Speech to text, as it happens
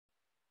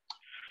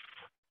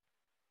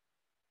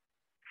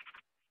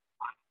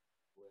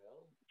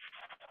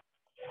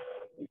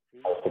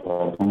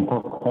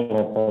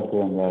finished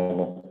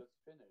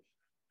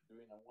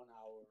doing a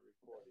 1-hour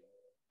recording,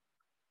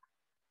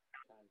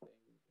 chanting,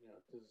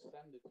 to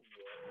send it to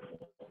you.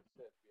 As I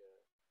said, we are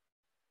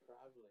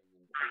traveling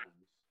in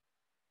France,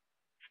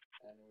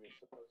 and we're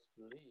supposed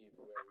to leave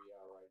where we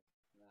are right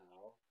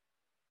now,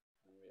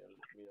 and we are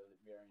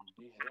in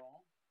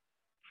Dijon,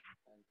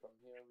 and from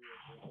here we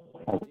are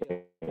going to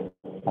Deal.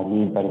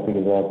 Allí parece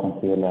que ya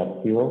consigue el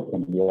archivo, se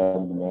envió a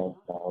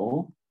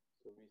U.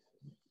 So we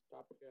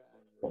stop here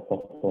and Está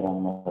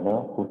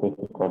esperándolo, justo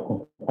se corta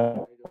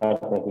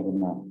parte, así que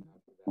no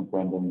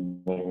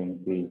pueden ver bien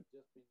si.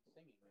 just been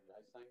singing. I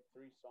sang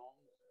 3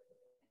 songs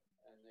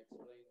and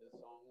explained the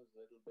songs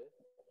a little bit.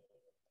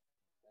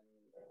 And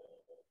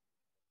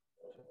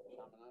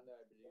Shamananda,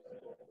 I believe,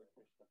 spoke with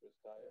Krishna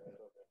Prastaya,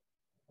 so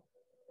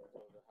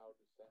told her how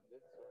to send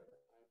it. So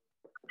I'm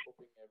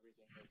hoping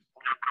everything is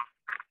fine.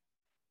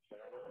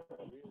 But I really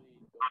don't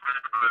know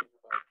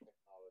anything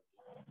about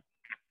technology.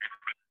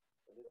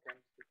 When it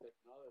comes to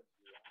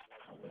technology,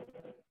 I'm like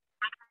Leslie.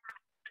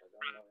 I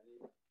don't know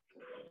anything.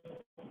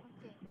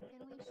 Okay,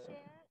 can we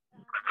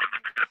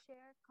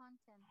share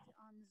content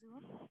on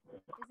Zoom?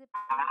 Is it,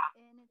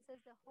 and it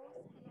says the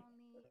host can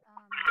only the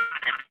host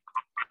can.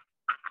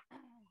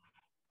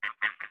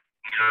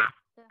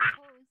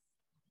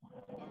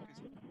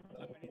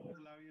 I need to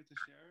allow you to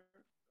share.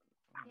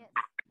 Yes,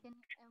 we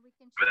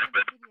can share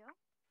the video.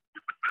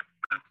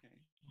 Okay.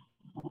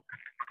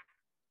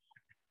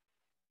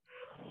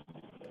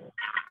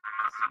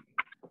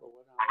 For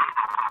 1 hour.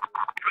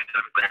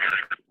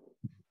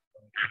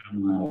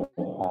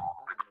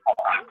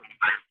 I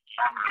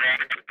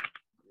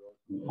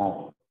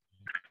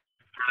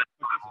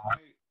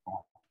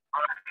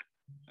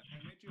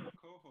made you a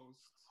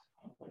co-host.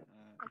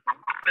 Okay.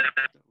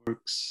 That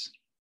works.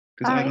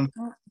 Because I don't.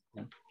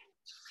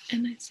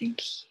 And I think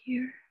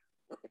here.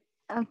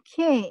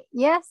 Okay,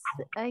 yes,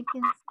 I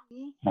can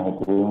see.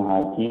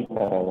 Aquí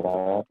para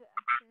grabar. To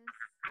access,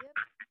 yep.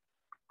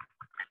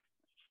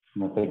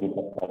 No sé qué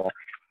pasará.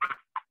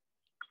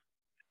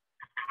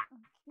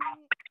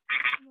 Okay.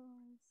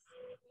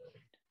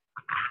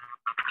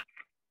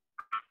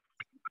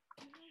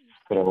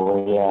 Pero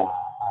voy a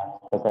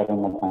tocar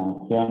una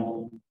canción.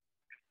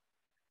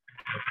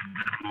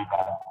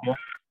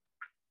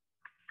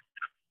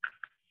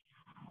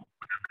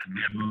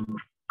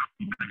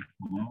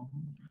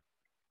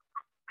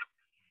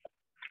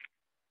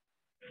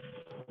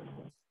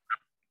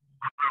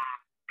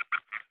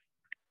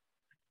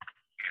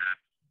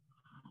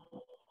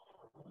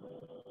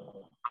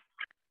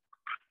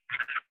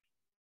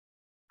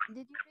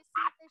 Did you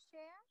receive the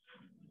share?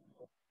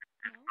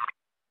 No.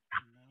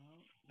 No.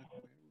 Like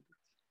where would it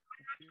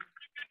appear?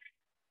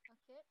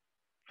 Okay.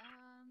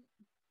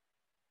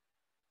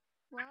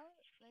 Well,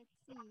 let's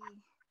see.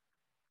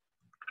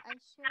 I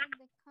shared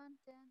the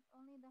content.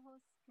 Only the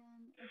host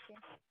can. Okay.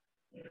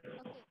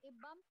 Okay. It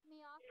bumped me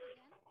off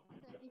again.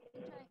 So you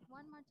can try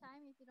one more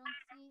time. If you don't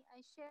see,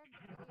 I shared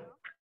the video.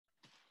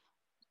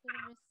 You should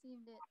have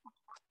received it.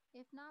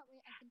 If not,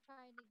 I can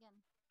try it again.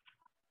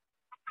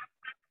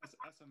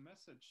 As a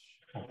message.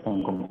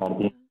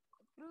 Compartir.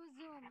 Through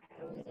Zoom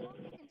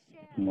you can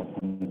share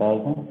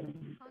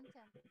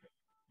content.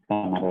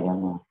 Están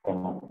arreglando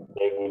temas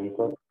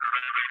técnicos.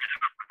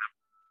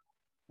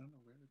 I don't know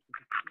where it would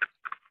appear.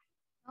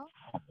 Oh,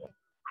 okay.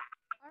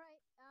 All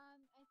right.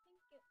 I think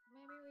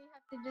maybe we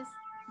have to just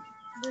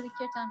do the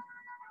kirtan.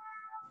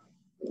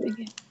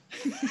 Okay.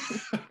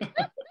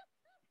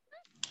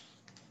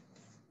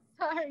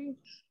 Sorry.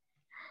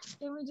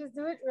 Can we just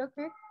do it real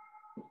quick?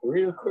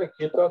 Real quick.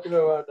 You're talking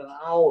about an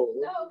hour.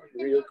 No,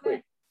 real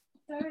quick.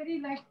 It's already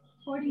like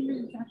 40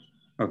 minutes.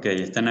 Ok,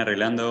 están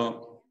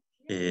arreglando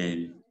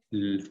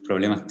los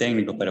problemas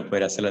técnicos para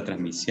poder hacer la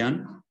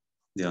transmisión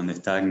de donde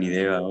está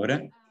Agnideva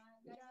ahora.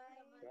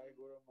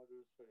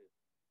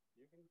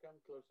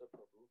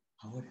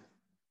 Ahora.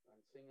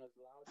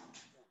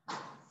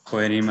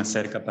 Pueden ir más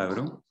cerca,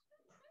 Pablo.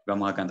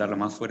 Vamos a cantar lo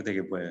más fuerte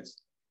que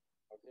puedas.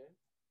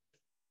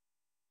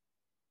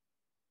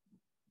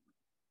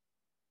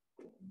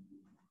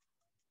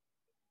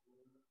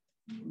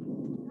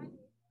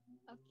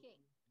 Okay.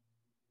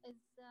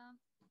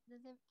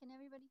 Can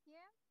everybody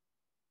hear?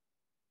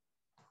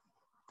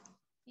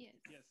 Yes.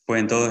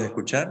 ¿Pueden todos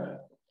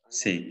escuchar?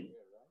 Sí.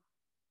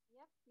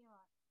 Yep, you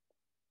are.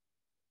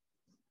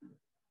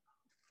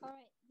 All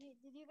right.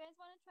 Did you guys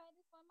want to try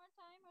this one more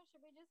time, or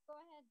should we just go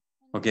ahead?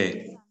 Ok.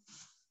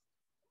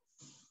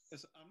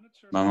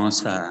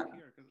 Vamos a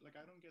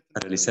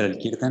realizar el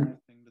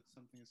kirtan.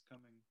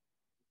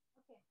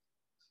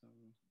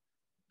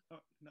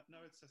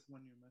 Now it says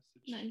one new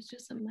message. No, it's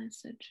just a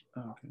message.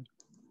 Oh, okay.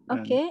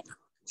 Okay.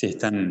 Sí,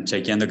 están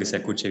chequeando que se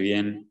escuche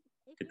bien,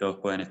 que todos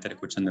puedan estar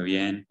escuchando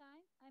bien.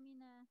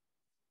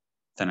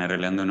 Están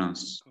arreglando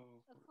unos.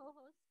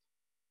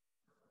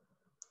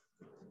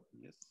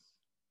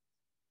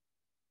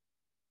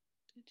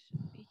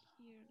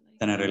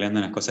 Están arreglando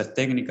unas cosas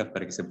técnicas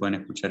para que se puedan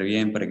escuchar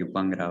bien, para que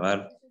puedan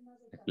grabar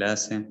la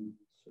clase.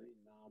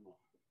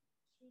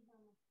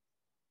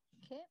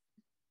 Okay.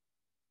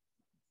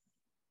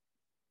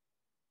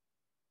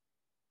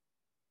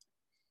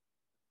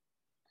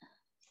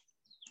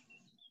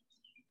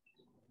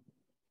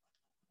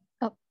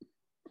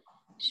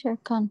 Share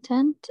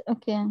content.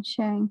 Okay, I'm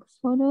sharing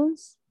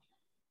photos.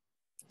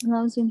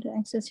 Allows you to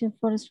access your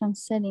photos from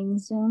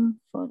settings. Zoom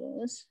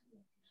photos.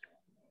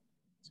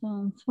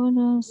 Zoom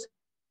photos.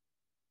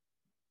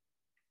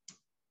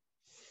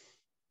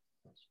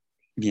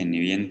 Bien, ni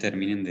bien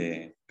terminen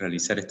de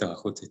realizar estos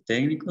ajustes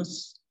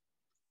técnicos,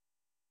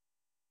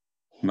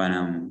 van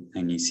a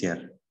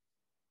iniciar.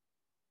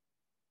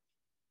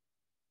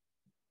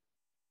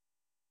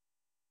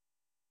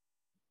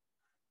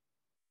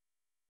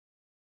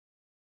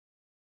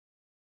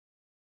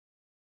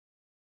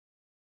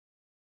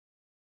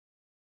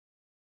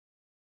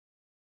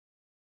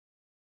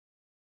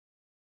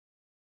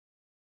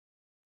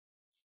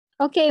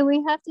 Okay,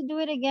 we have to do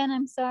it again.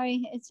 I'm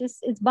sorry.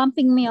 It's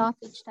bumping me off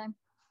each time.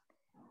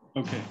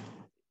 Okay.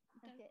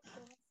 Okay, so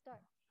let's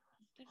start.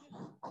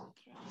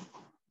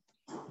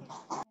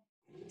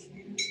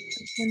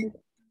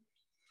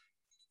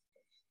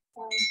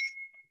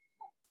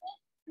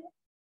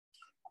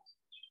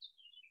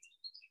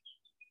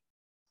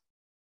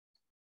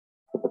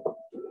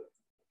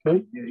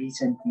 Okay. The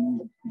recent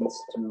thing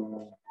is to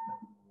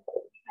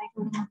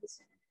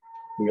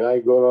Guy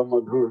Gora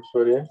Madhur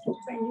Surya.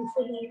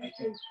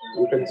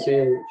 You can see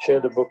and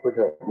share the book with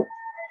her.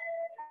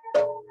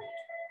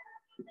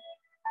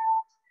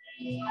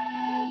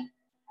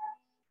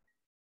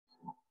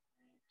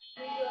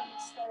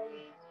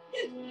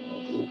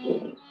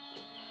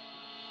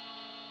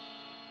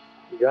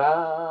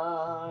 Guy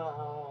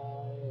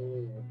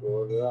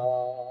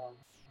Gora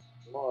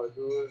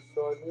Madhur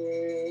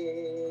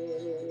Surya.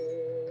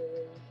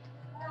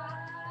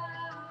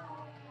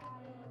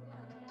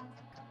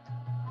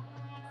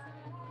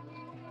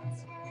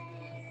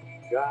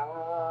 Jai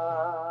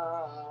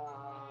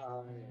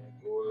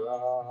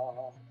Gura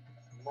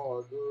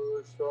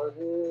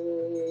Madhuswari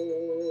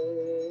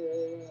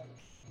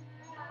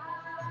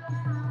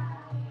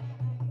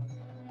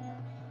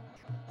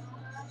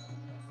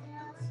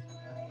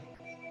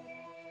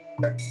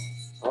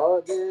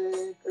Hare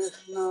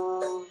Krishna,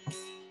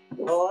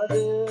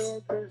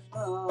 Hare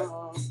Krishna,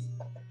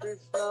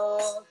 Krishna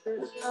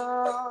Krishna,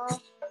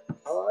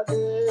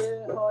 Hare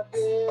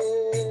Hare.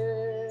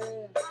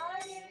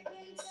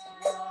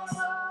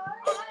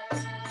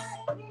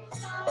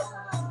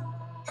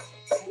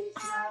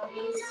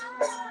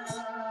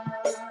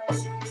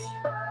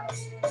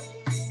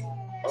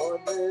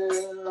 Hare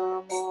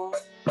Rama,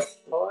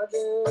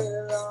 Hare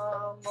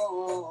Rama,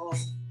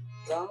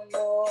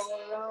 Rama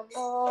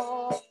Rama,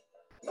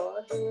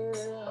 Hare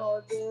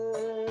Hare.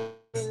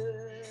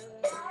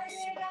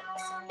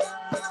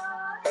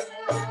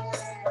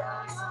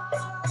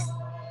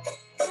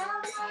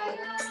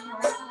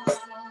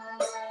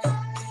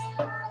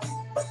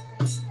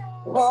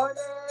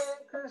 Hare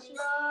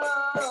Krishna,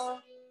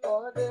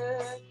 Hare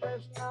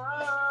Krishna,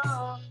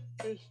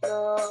 Krishna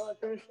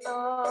Krishna,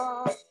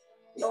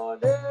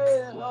 Hare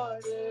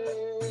Hare.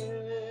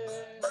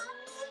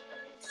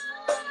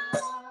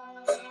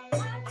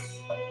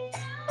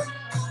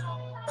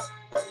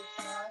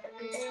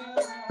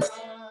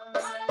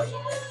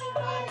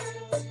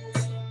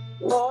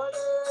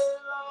 Hare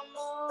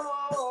Rama,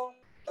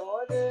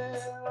 Hare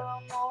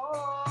Rama,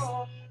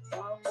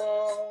 Rama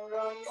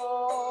Rama,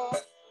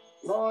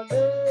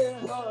 Hare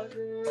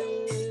Hare.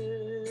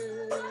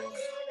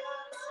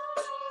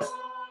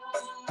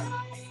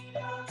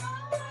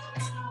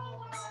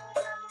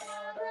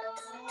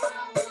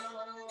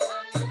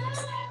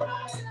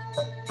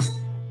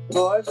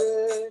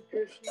 Hare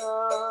Krishna,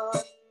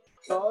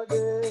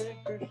 Hare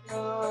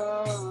Krishna,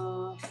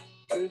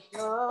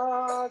 Krishna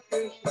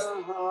Krishna,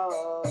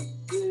 Hare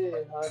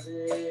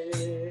Hare.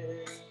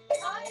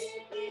 Hare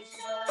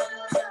Krishna,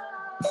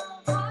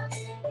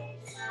 Hare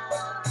Krishna,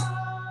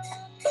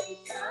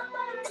 Krishna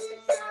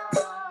Krishna,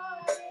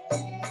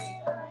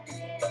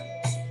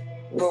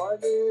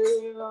 Hare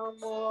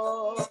Rama,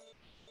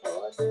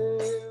 Hare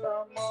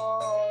Rama,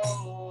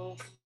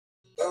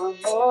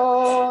 Rama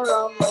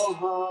Rama,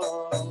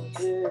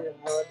 Hare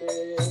Hare.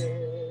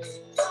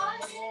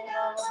 Hare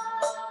Rama, Hare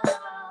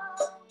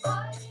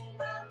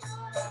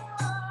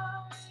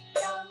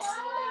Rama,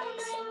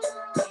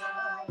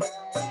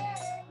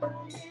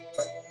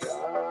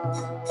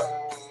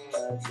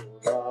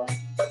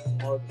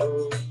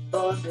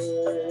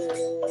 Rama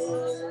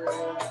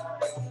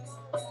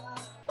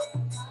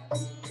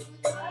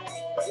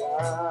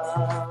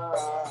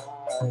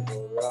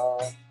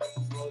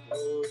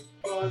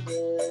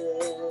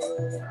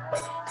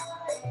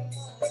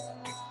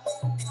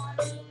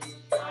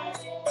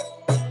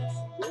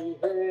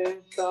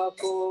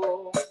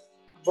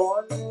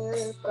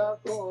Bone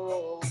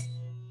tako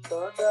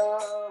sada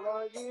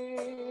hari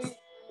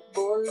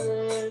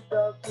bole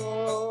tako.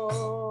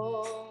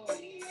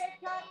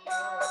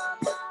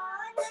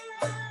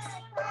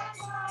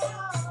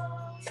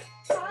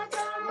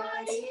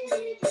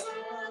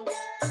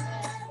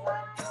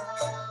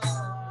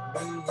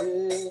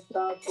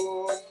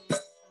 Tako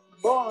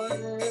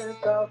bone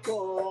tako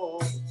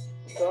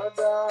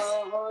sada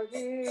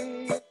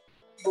hari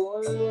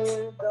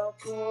bole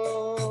tako.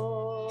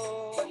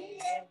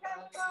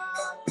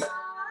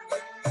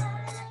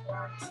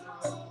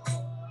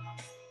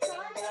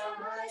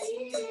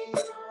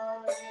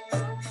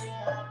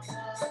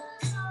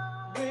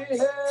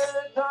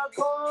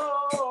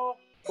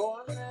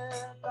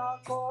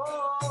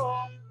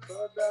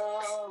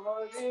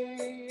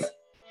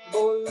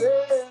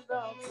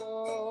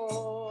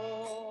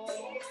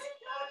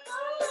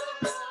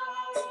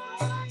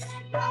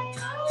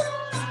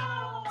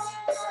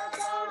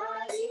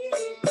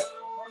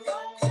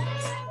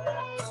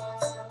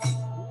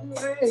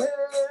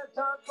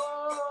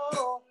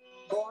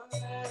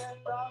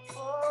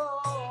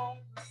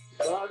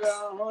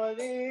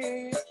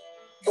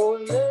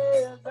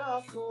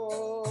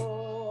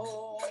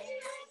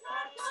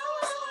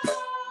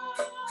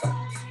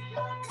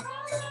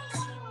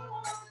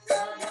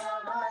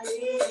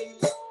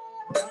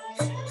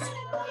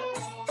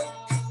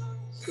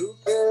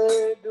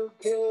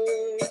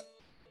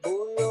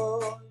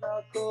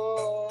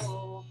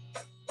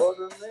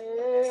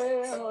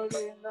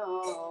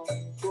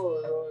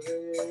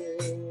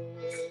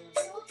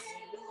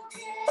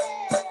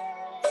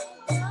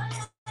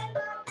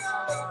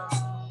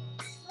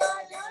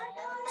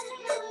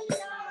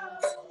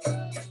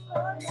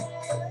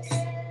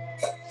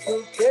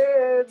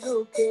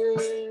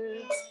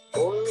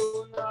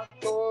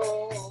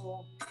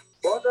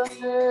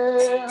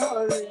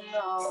 Hari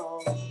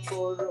Naam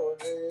Koro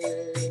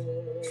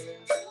Re.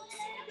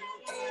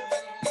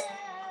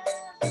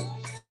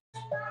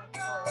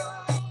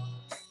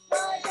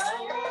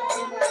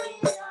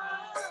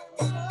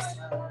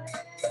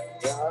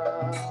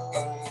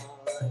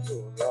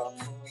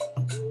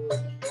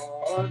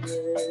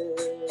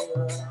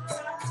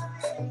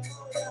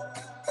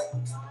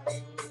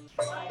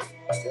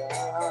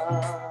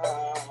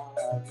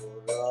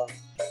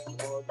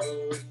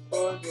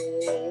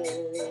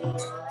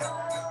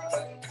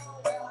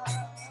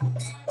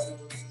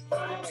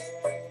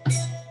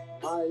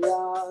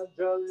 Maya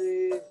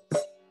Jali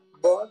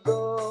Bodo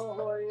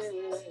Hoye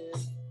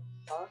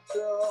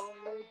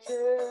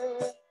Achomiche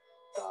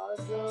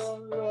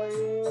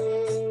Kajoloye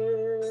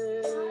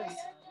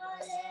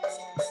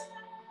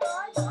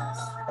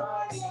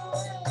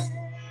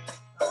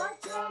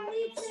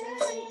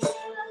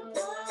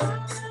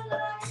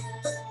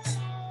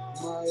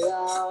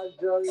Maya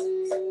Jali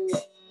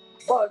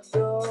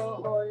Bodo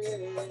Hoye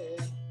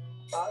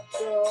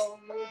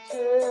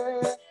Achomiche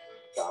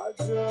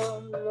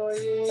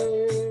Kajoloye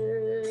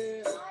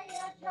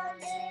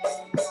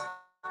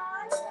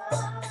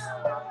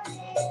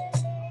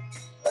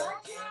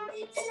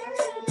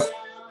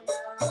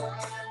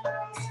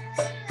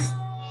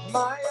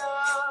Maya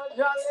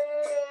Jale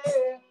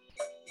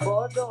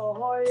Bodo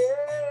Hoye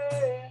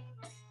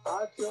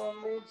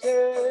Achomiche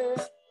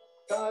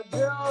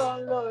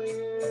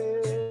Kajoloye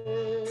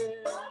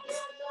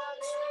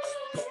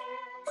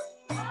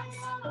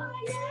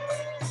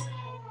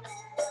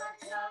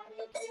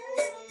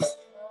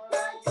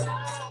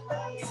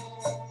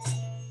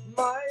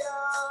Maya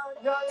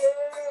Jale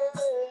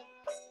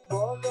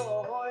Bodo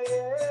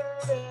Hoye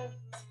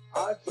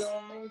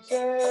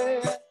Achomiche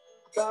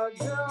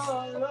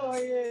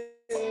Kajoloye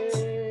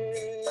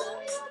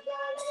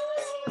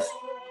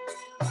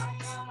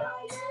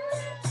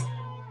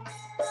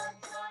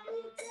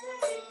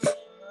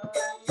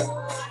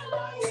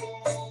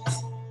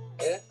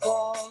Eko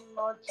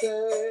noche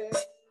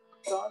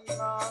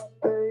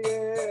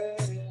Sonapeye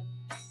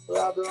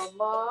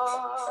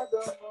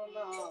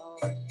Radhamadamana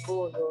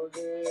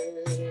Bodore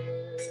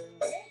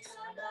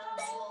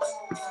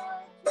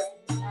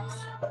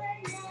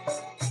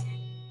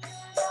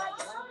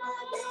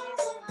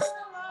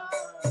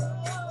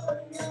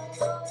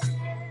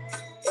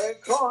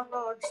Eko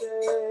noche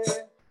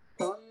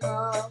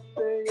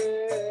Sonapeye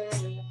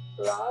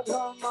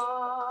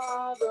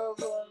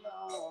Radhamadamana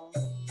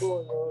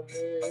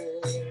Bodore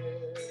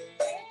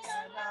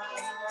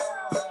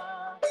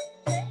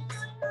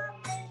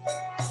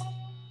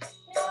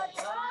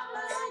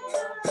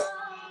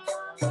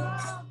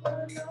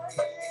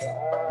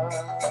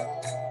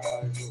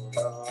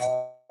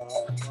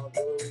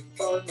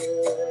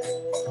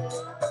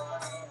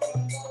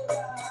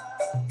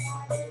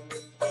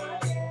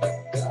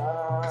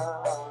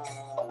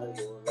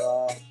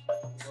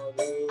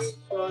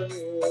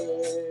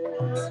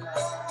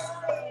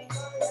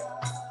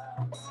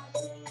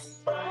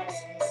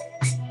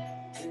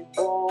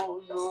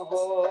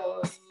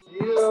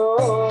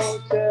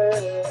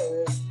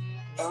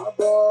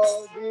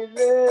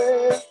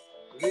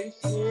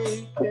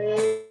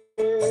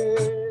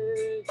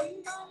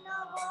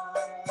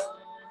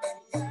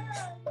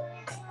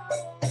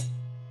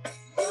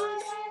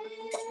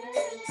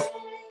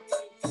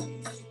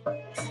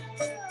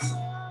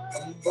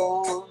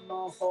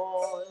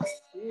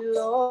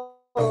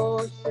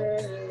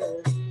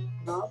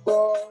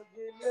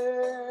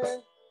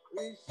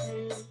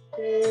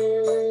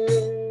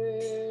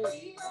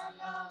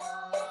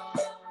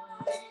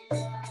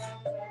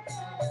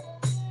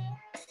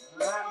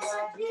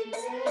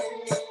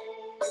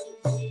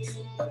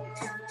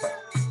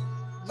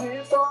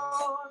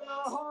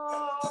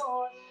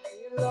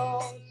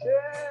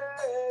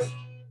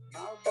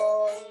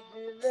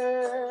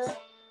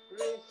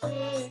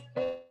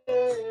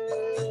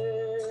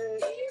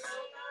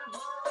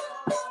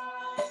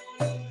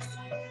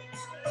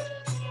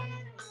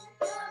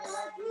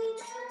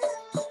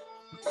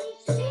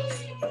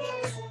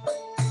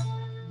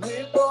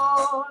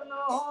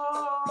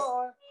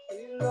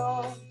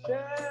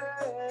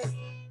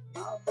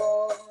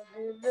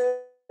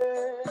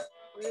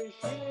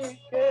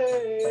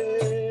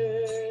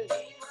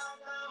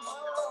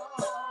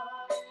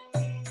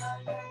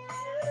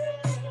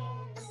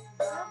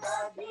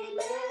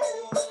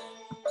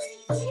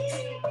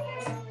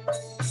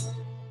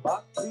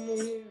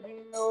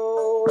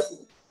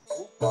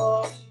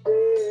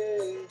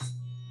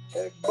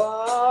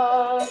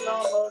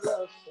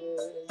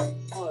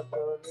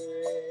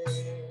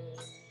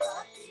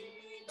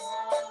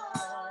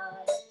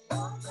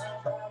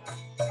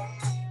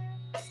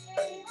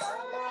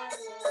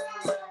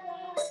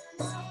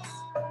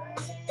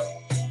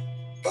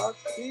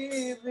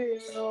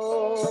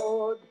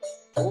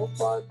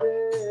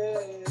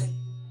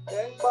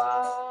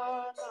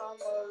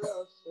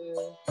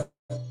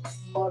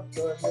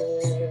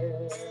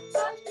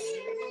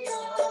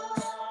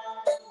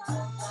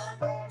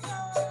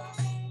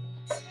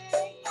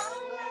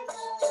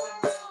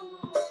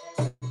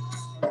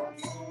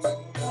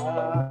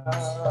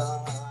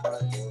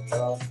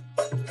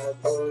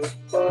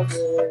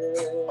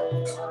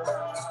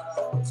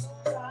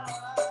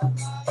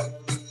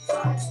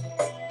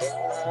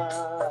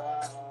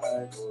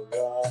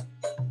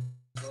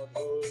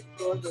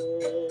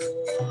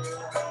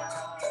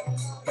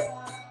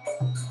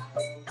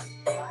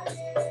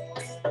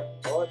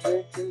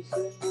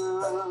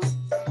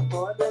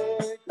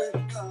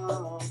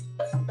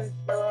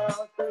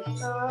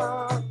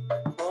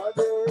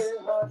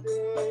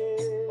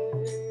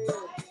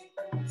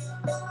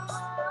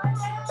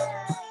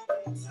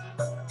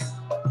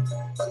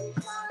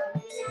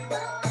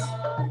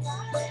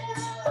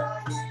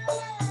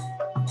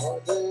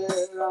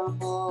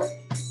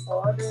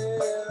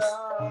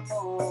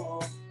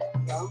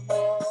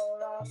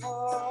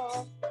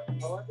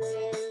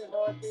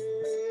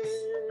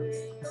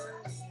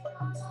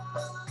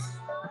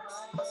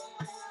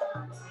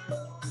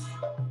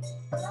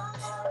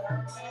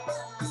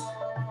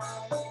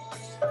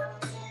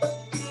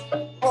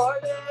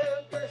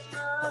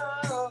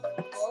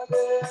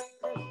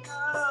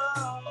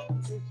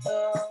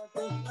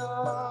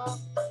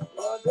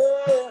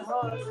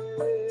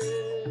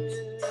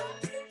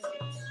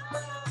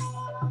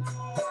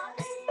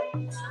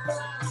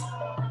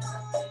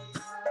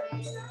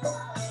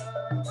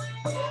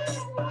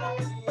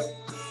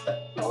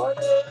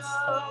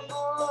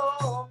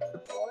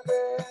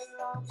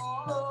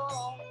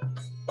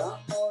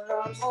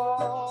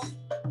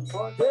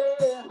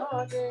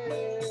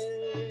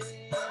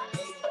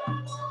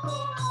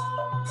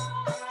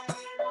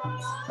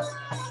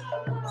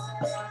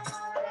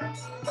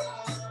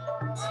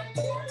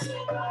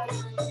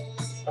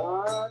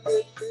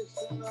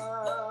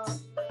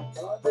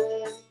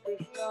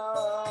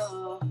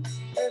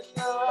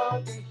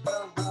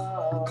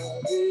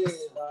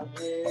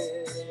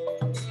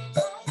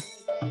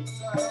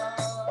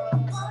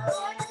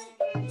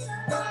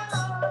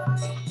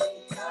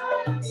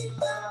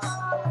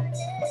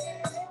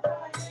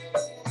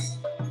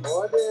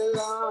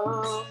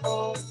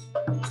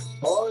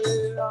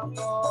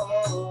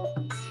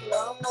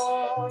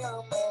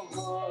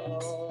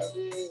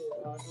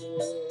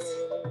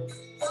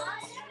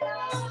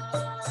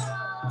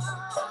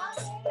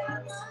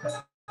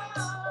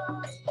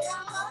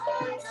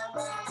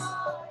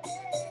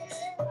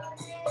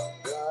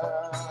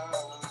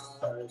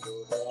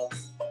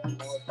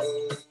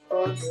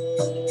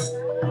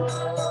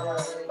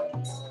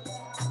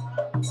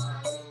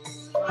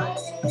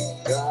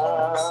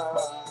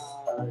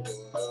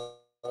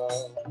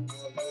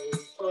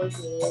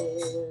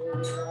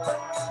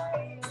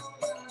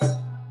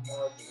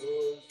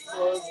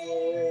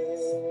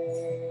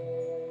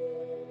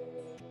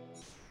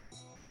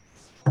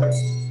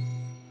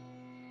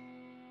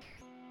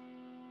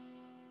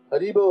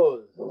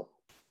Haribol.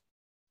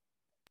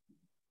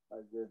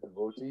 My dear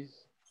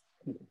devotees.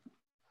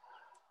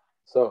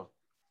 So,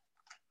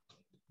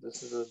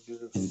 this is a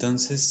beautiful.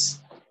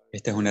 Entonces,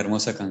 esta es una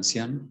hermosa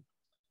canción,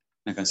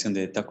 una canción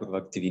de Thakur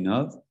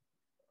Bhaktivinoda.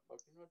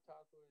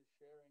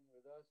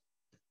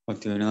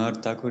 Bhaktivinoda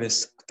Thakur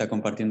está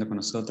compartiendo con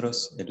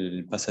nosotros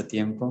el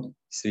pasatiempo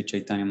Sri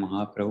Chaitanya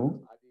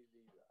Mahaprabhu,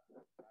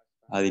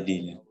 Adi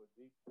Lila.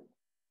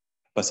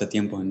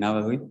 Pasatiempos en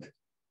Navadvip.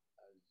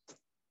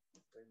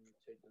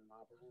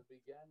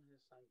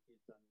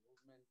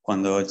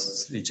 Cuando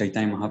Sri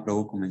Chaitanya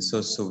Mahaprabhu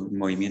comenzó su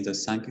movimiento de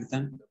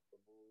Sankirtan,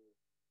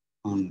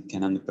 con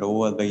Nityananda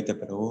Prabhu, Advaita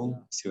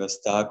Prabhu,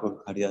 Srivas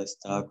Thakur, Haridas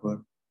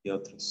Thakur y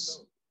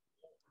otros.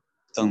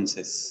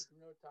 Entonces,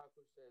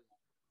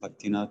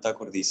 Bhaktivinoda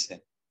Thakur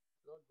dice,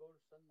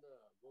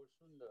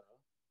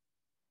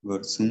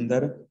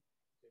 Gaur-Sundar,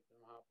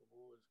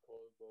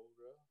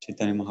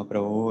 Chaitanya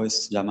Mahaprabhu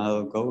es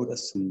llamado Gaura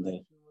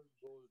Sundar,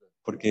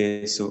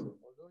 porque su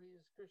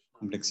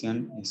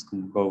complexión es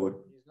como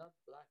Gaur.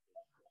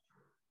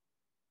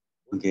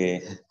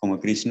 Aunque como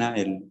Krishna,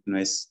 él no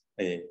es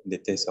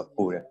de tez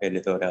oscura, él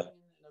es dorado.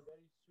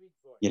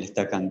 Y él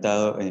está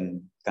cantando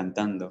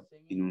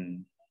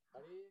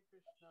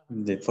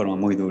de forma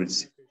muy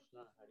dulce.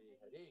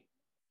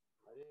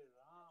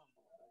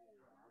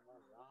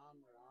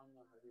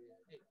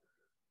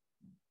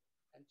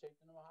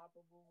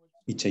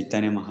 Y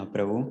Chaitanya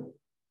Mahaprabhu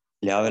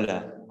le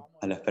habla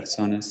a las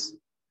personas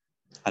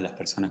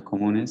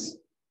comunes,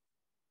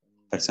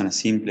 personas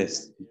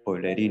simples,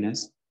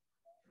 pueblerinas,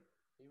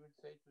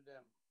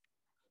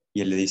 y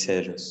él le dice a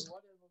ellos,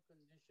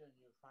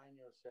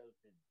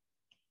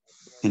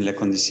 en la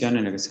condición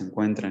en la que se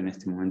encuentran en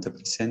este momento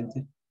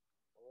presente,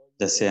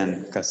 ya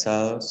sean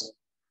casados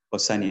o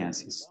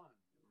sannyasis,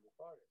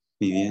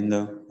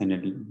 viviendo en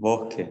el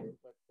bosque.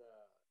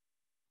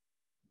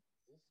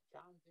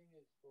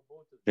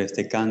 Pero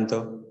este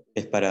canto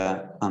es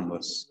para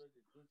ambos.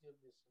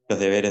 Los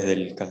deberes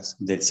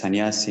del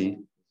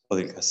sannyasi o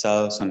del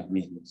casado son los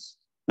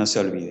mismos. No se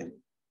olviden.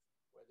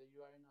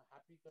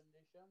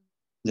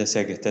 Ya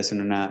sea que estés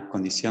en una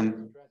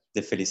condición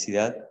de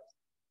felicidad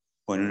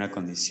o en una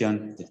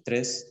condición de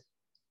estrés,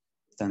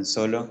 tan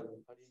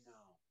solo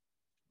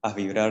haz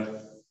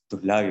vibrar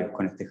tus labios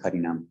con este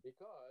Harinam.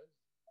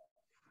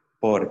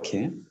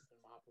 Porque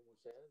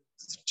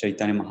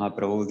Chaitanya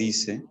Mahaprabhu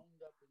dice,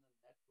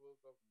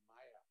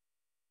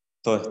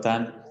 todos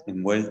están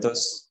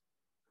envueltos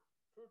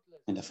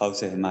en las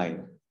fauces de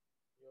Maya.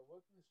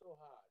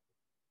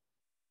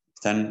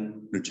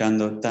 Están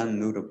luchando tan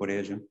duro por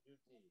ello,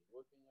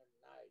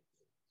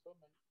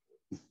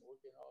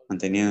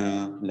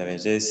 manteniendo la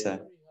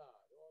belleza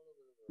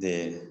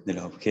de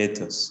los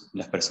objetos.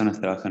 Las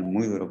personas trabajan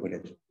muy duro por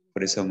ello.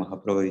 Por eso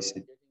Mahaprabhu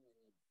dice,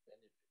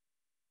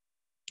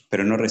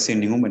 pero no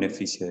reciben ningún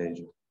beneficio de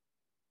ello.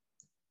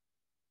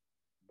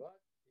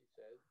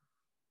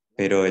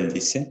 Pero él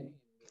dice,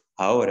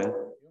 ahora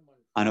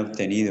han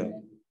obtenido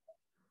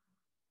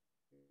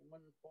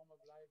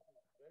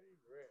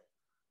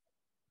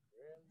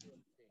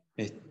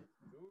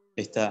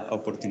esta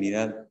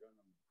oportunidad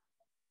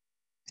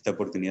esta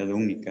oportunidad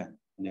única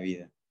en la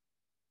vida,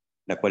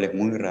 la cual es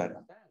muy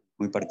rara,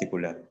 muy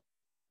particular.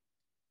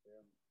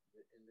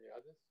 In the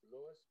other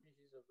lower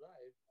species of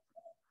life,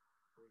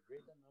 there are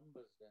greater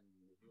numbers than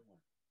the human.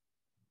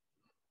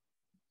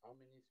 How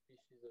many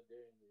species are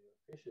there in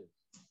the fishes?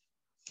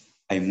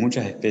 Hay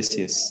muchas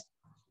especies,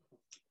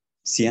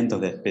 cientos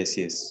de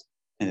especies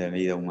en la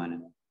vida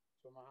humana.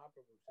 So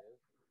Mahaprabhu says,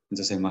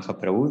 Entonces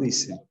Mahaprabhu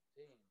dice,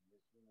 obtain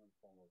this human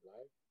form of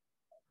life,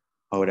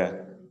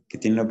 ahora que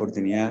tienen la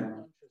oportunidad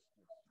consciousness,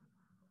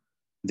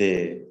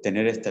 de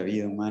tener esta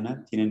vida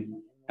humana,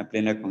 tienen una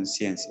plena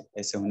conciencia.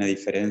 Esa es una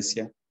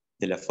diferencia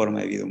de la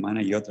forma de vida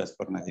humana y otras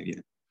formas de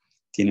vida.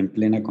 Tienen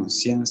plena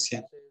conciencia.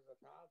 says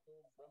Atato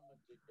Brahma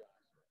Jigyasa.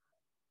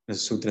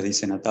 Los sutras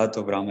dicen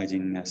Atato Brahma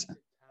Jignasa. The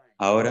time.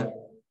 Ahora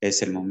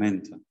es el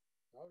momento.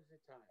 Now is the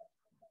time.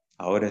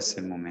 Ahora es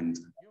el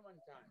momento. Human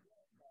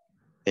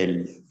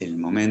time. El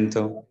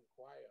momento,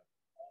 Inquire.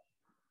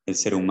 el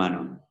ser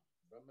humano,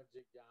 Brahma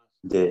Jigyasa.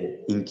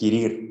 de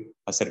inquirir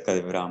acerca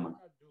de Brahma,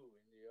 Cannot do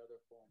in the other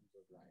forms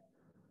of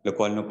life. lo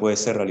cual no puede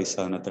ser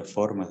realizado en otras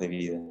formas de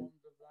vida. Forms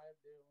of life,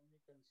 they only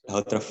concern Las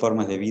otras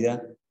formas de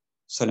vida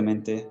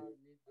solamente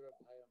Nidra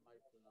Bhaya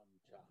Maitunam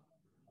Cha.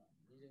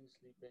 Eating,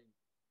 sleeping,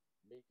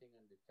 mating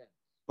and defense.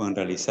 pueden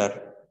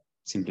realizar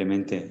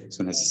simplemente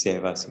sus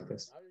necesidades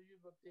básicas. Now that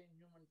you've obtained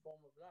human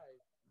form of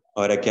life,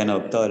 Ahora que han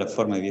adoptado la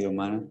forma de vida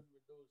humana, with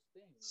those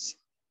things,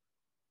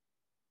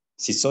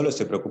 si solo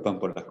se preocupan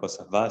por las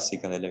cosas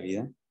básicas de la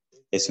vida,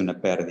 es una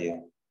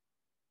pérdida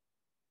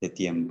de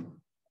tiempo.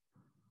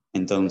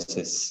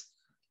 Entonces,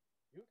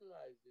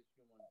 utilize this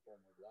human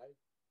form of life.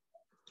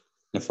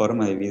 la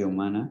forma de vida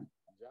humana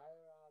Jaya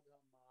Radha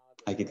Madhava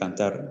hay que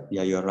cantar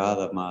Yayo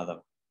Radha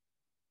Madhava,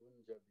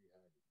 Kunja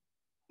Bihari.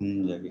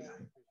 Kunja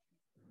Vihari.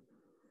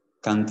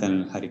 Cantan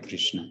el Hare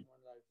Krishna. Human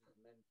life is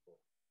meant for.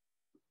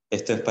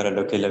 Esto es para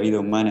lo que la vida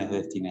humana es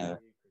destinada.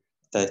 Hare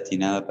Krishna. Está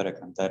destinada para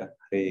cantar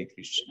Hare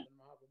Krishna. Chaitanya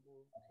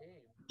Mahaprabhu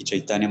came Y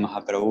Chaitanya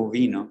Mahaprabhu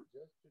vino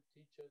just to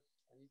teach us,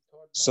 and he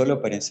taught by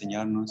solo para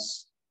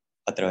enseñarnos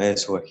a través de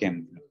su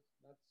ejemplo. He was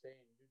not saying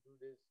you do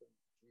this and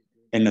he's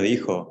doing Él no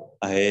dijo,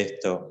 haz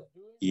esto, He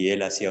was doing y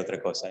él hacía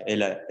otra cosa.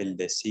 Él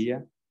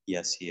decía y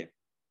hacía.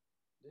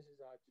 this is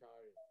our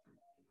charity.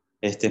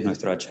 Este es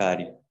nuestro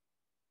acharya,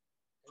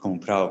 como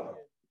Prabhupada.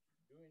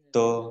 Doing it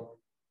Todo,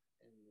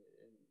 in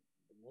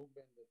the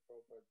movement that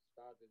Prabhupada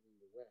started in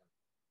the West.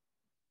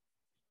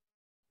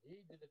 He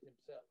did it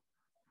himself.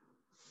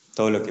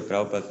 todo lo que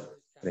Prabhupada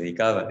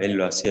predicaba, él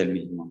lo hacía él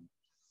mismo.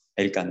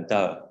 Él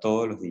cantaba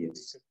todos los We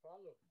días. could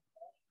follow him.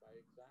 By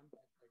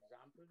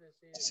example, they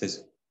say Entonces,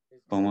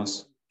 is podemos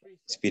excellent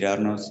precept.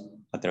 inspirarnos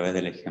a través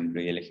del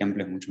ejemplo, y el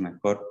ejemplo es mucho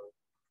mejor.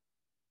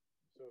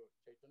 So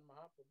Chaitanya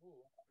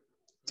Mahaprabhu,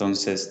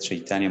 Entonces,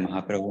 Chaitanya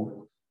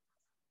Mahaprabhu,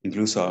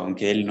 incluso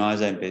aunque él no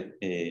haya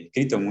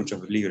escrito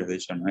muchos libros, de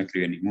hecho no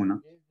escribió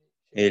ninguno, gave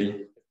the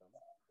él,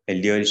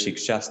 él dio el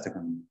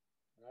Shikshastakam,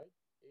 right?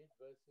 8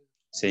 verses.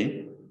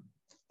 ¿sí?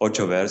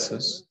 8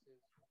 versos,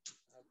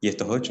 Verses have y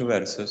estos 8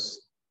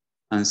 versos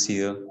han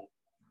sido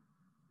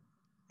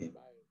by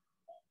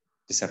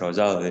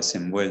desarrollados,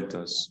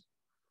 desenvueltos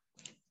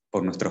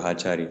por nuestros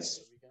acharyas.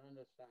 so we can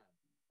understand.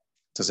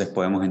 Entonces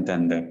podemos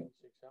entender In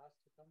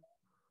Shikshastakam,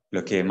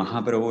 lo que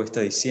Mahaprabhu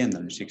está diciendo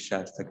en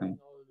Shikshastakam,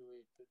 all the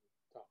way to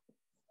the top.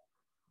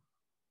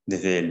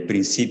 desde el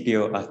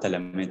principio hasta la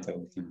meta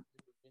última. The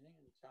beginning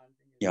and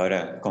chanting is Y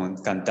ahora,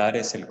 cantar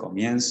es el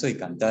comienzo y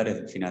cantar es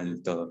el final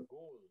de todo. the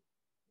goal.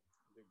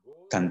 The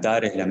goal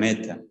Cantar es la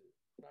meta,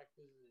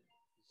 practice is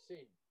the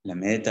same. la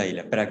meta y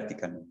la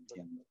práctica al mismo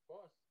tiempo. Of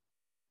course,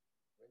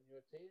 when you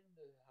attain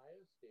the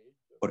higher stage,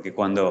 the Porque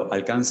cuando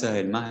alcanzas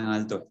el más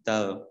alto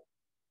estado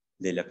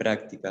de la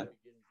práctica,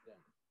 begins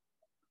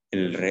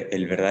then.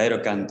 el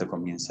verdadero canto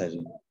comienza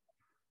allí.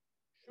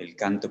 El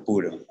canto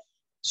puro,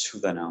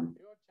 Shuddhanam.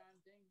 Pure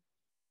chanting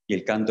Y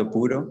el canto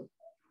puro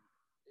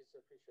is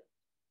sufficient.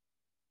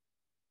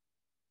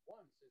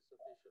 Once is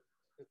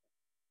sufficient.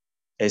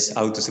 es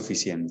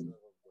autosuficiente Love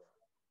of God.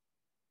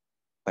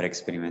 para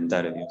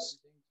experimentar a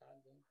Dios.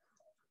 Chanting.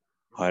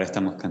 Ahora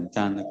estamos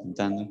cantando,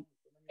 cantando.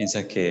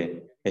 Piensas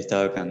que he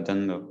estado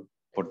cantando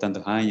por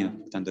tantos años,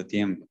 por tanto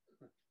tiempo.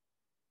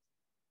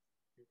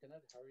 You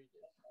cannot hurry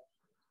this.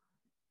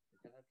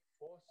 You cannot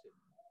force it.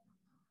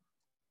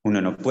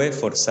 Uno no puede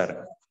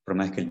forzar, por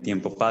más que el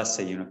tiempo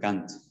pase y uno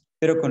cante.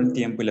 Pero con el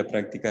tiempo y la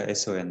práctica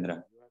eso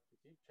vendrá. You have to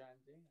keep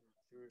chanting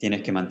and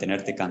Tienes que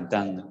mantenerte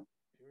cantando,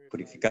 purify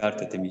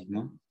purificarte a ti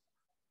mismo,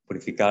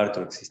 purificar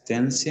tu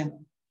existencia.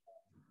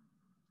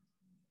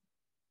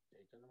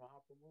 Chaitanya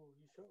Mahaprabhu,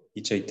 he showed.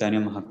 Y Chaitanya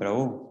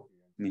Mahaprabhu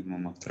mismo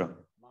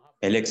mostró.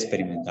 Él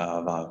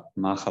experimentaba Bhava,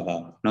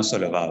 Mahabhava, no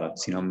solo Bhava,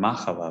 sino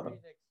Mahabhava,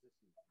 Great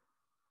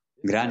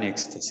ecstasy. gran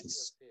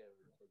éxtasis. Affair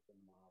with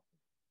Chaitanya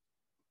Mahaprabhu.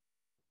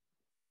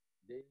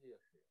 Daily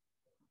affair.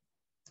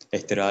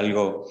 Esto era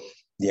algo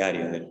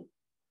diario de él.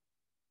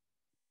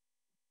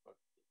 But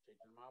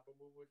Chaitanya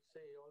Mahaprabhu would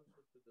say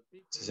also to the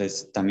people,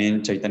 Entonces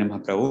también Chaitanya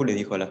Mahaprabhu le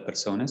dijo a las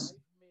personas,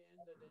 life may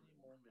end at any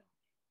moment.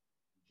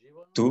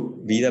 Jivanam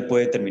tu vida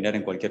puede terminar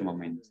en cualquier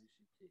momento.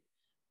 Rishikesh.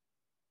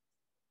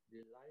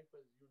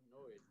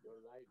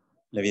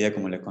 La vida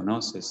como la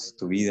conoces,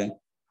 tu vida,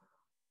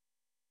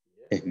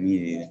 es mi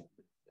vida.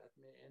 That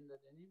may end at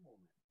any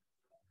moment.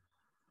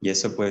 Y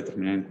eso puede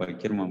terminar en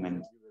cualquier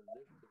momento. You will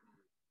live to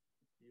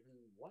be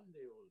even one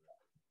day older.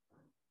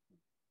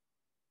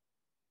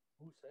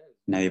 Who says?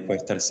 Nadie puede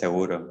estar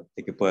seguro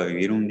de que pueda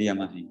vivir un día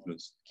más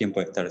incluso. ¿Quién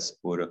puede estar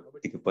seguro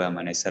de que pueda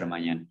amanecer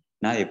mañana?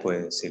 Nadie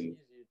puede decirlo.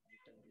 Easy you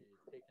can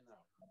be taken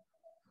out.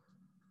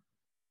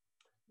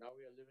 Now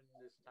we are living in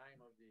this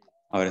time of the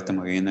Ahora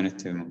estamos viviendo en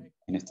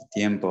este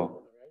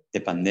tiempo de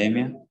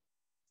pandemia,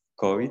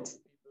 COVID,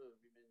 people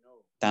we may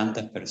know,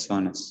 tantas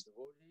personas,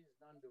 devotees,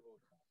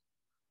 non-devotees,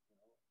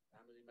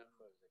 family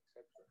members,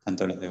 etc.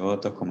 tanto los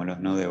devotos como los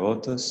no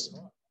devotos, It's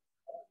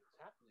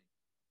happening.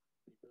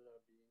 People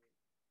are being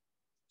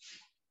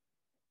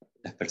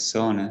las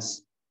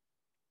personas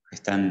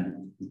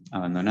están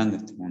abandonando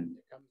este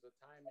mundo. there comes a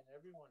time in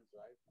everyone's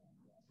life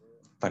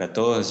where Para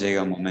todos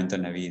llega un momento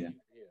en la vida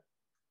here,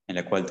 en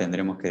la cual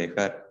tendremos que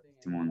dejar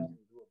este nothing mundo. anyone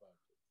can do about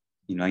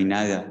it. Y no hay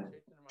nada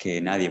que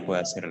nadie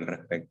pueda hacer al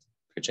respecto.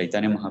 Pero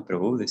Chaitanya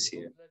Mahaprabhu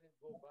decía, Don't let it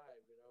go by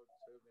without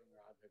serving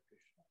Radha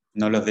Krishna.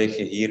 no los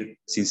dejes ir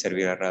sin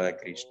servir a Radha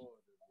Krishna, Lord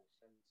of the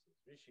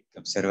senses, Rishikesh. que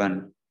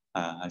observan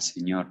al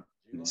Señor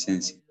en Jivana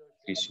esencia, Moila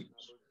Krishna.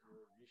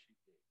 Nabadyo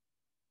Rishikesh.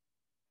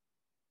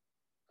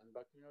 And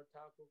Bhaktivinoda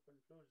Thakur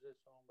concludes this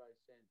song by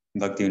saying,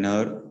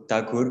 Bhaktivinoda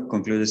Thakur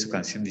concluye su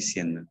canción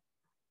diciendo,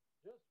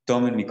 just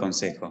tomen mi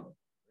consejo,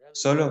 relish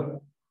solo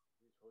these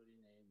holy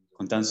names of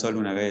con tan solo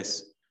una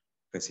vez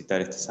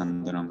recitar este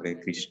santo nombre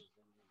de Krishna.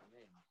 nectars in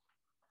these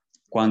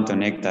names. Cuánto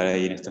néctar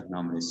hay en estos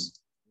nombres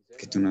He said,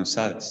 que tú no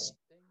sabes.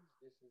 things,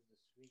 this is the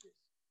sweetest.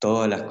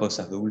 Todas las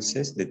cosas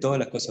dulces, de todas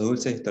las cosas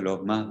dulces, esto es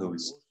lo más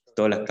dulce.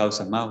 Todas las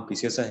causas más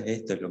auspiciosas,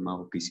 esto es lo más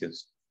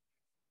auspicioso.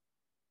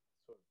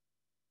 So,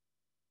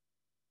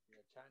 we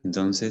are chanting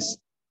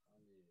Entonces,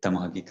 on the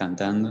estamos aquí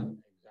cantando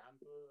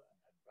example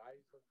and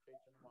advice of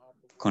Chaitanya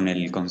Mahaprabhu. con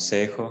el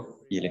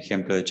consejo y el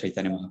ejemplo de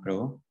Chaitanya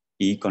Mahaprabhu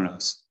y con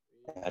los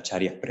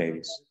acharyas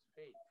previos. This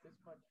faith, this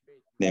much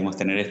faith, Debemos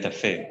tener esta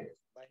fe,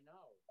 by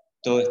now,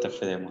 toda esta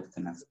fe debemos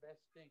tener. it's the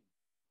best thing.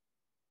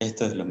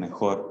 Esto es lo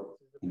mejor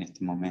en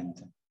este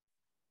momento.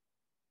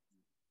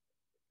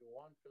 If you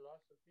want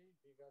philosophy,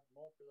 we got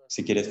more philosophy.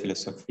 Si quieres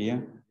filosofía,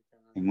 You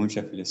can hay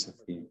mucha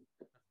filosofía,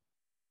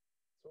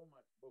 so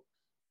much books.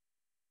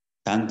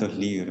 tantos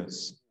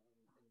libros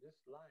In this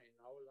line,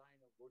 our line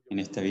of Gaudiya en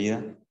esta Vaishnava, vida.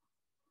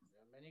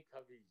 there are many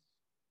kavis,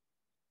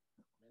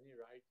 many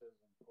writers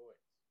and poets.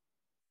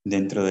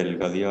 Dentro del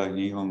Gaudiya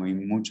Vaishnava hay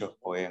muchos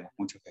poemas,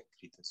 muchos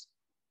escritos,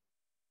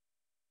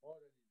 More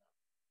than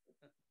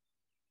enough.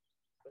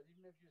 But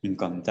even if you say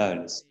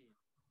incontables.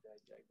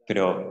 like that,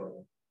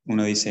 Pero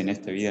uno dice, en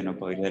esta vida no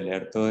podría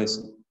leer todo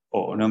eso,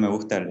 o no me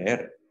gusta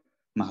leer.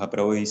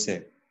 Mahaprabhu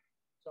dice,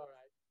 it's all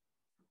right.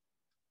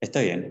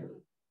 está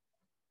bien,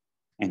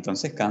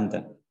 entonces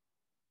canta.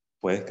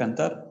 ¿Puedes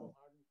cantar? No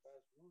hard and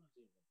fast rules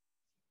even.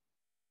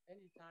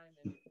 Anytime,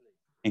 any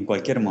place, En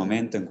cualquier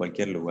momento, en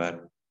cualquier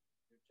lugar,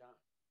 you chant.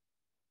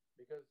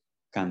 Because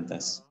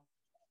cantas.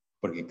 Krishna,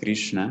 Porque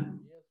Krishna,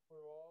 he has put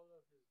all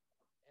of his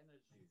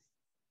energy,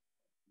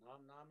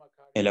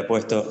 Namakari, Él ha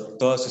puesto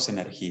todas sus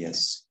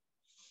energías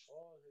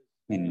all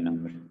his en el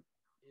nombre. is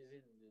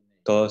in the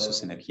name. Todas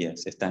sus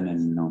energías están en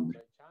el nombre.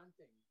 By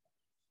chanting,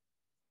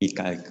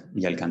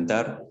 Y al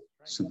cantar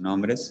sus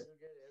nombres, you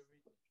get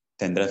everything.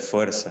 tendrás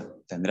fuerza,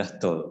 tendrás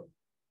todo.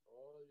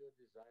 All your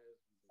desires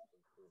will be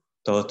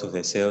fulfilled. Todos tus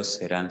deseos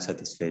serán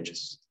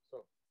satisfechos.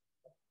 So,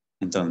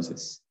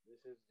 Entonces, this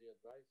is the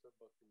advice of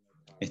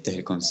Bhaktivinoda Thakur. este es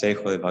el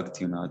consejo de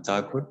Bhaktivinoda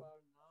Thakur.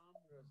 About Nam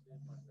Rase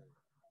Matari.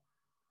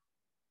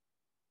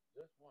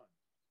 Just one.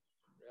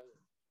 Relish.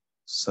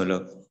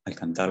 Solo al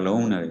cantarlo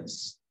una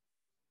vez.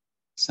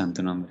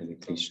 Santo nombre de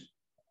Krishna.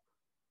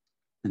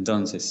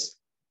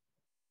 Entonces,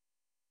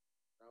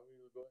 Now we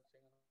will go and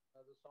sing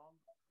another song.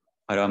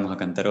 ahora vamos a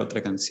cantar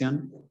otra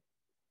canción.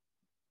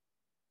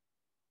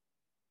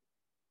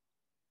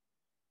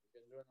 We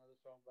can do another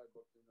song by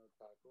Bhaktivinoda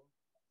Thakur.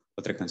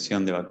 Otra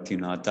canción de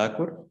Bhaktivinoda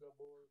Thakur. Gabor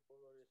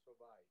Polore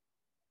Sobai.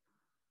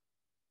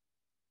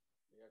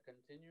 We are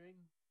continuing.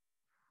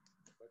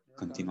 Bhaktivinoda Thakur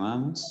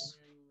Continuamos. is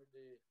continuing with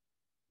the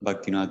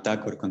Bhaktivinoda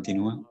Thakur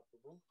continúa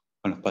Mahaprabhu.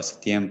 con los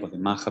pasatiempos de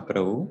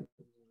Mahaprabhu,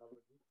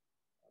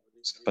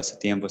 sus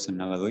pasatiempos en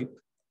Navadvip,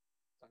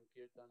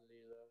 Sankirtan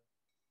Leela.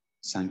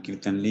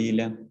 Sankirtan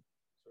Lila,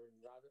 So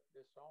in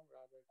this song,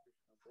 Radha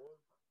Krishna Bol,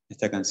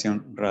 esta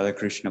canción Radha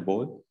Krishna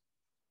Bol,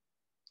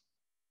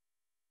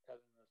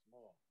 telling us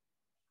more.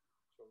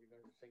 So we're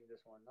going to sing this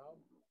one now.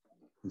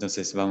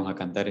 entonces vamos a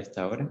cantar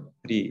esta hora.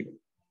 Hri.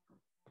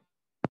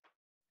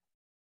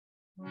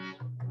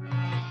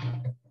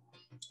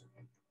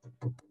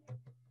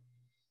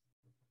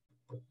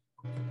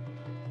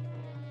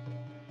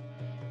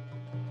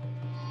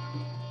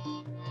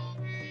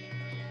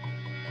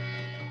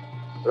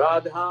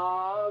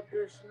 Radha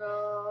Krishna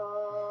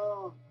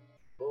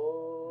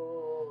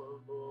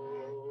Bol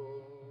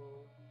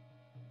Bol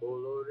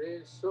Bolo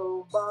Re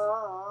Sobai.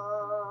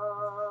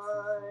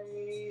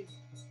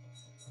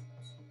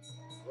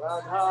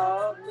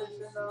 Radha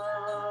Krishna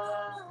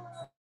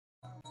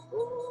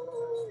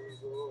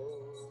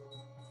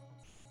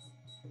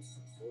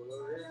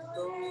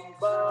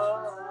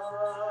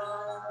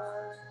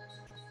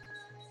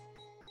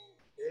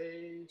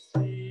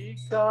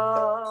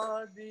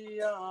सिखा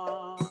दिया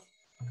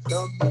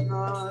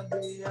सपना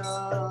दिया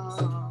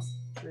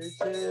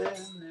नीचे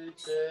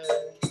नीचे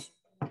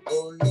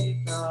गोली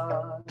का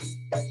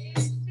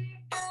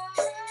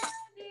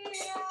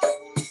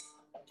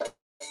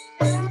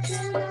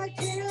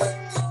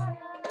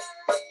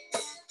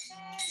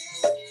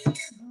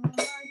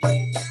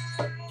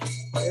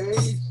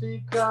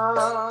सिखा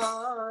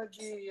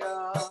दिया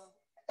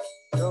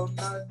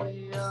सपना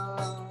दिया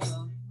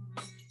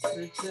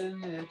नीचे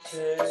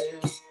नीचे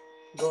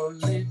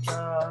गोली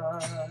का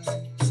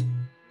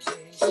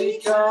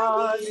सिखा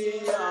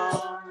दिया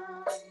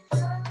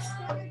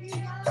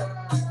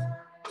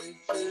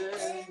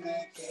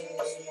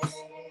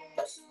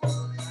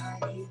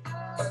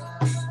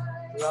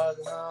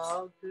राधा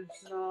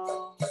कृष्णा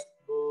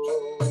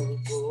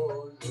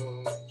बोलो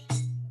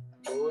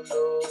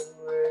बोलो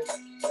रे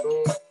तो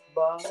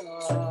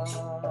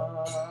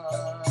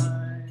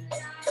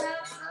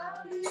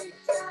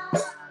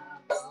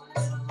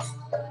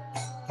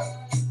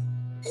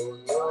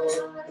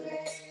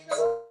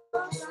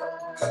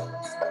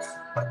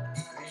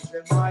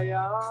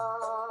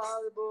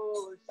মায়ার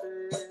বসে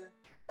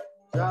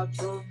যাচ্ছ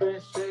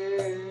বেশে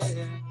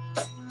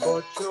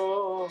কচো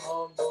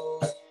হব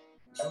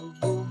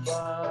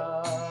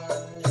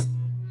দুবার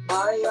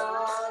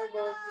মায়ার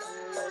বসে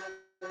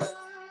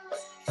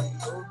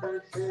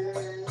বেশে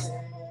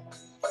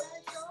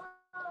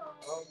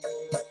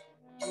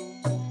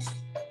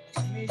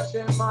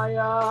নিচে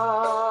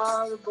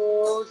মায়ার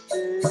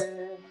বসে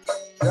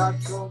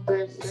যাচ্ছ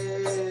বেশে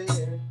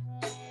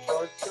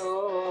কচো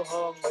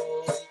হব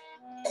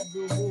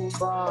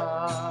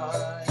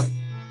দুবার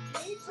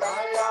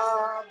মায়া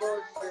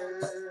বসে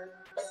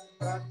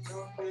যাচ্ছ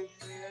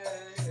বেশে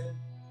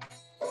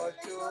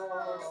কচো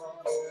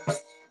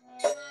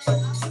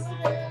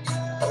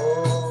ও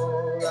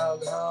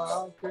রাধা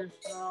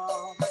কৃষ্ণ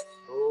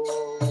ও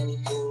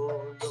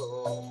বলো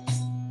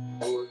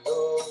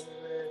বলো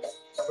রে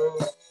তো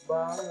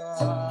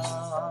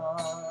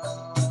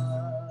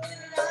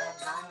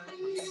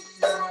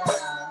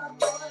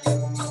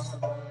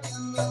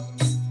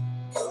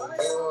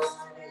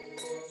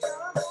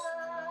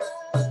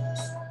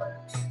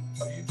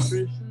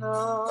Krishna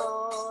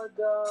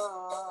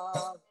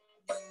das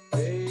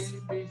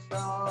baby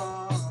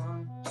son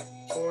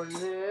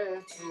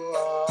ole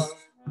tua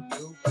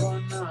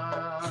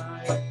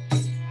dukanai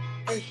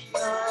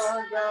Krishna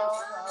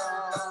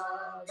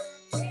das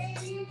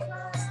baby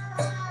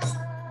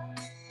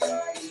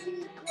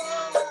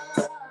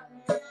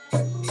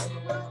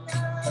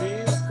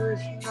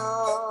Krishna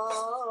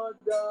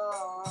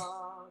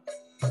das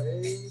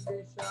baby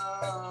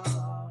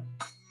son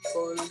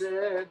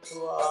ole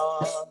tua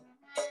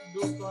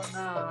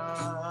dukanai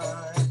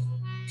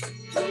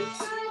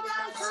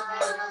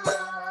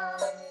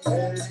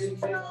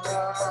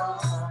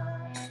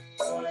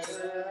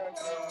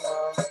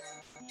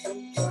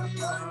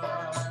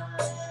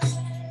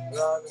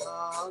Radha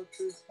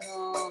Krishna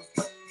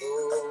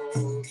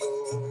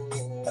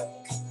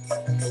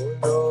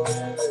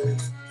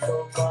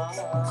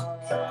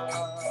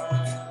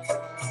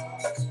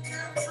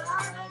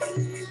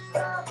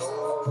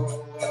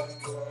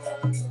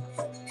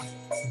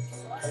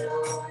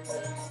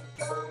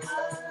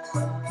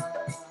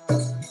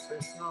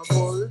Krishna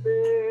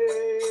bolbe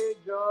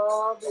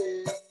jabe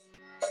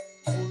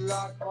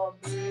mula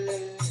kabe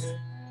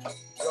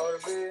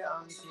jorbe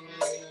anki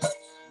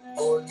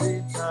bolbe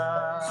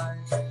thai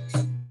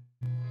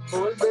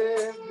bolbe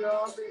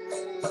jabe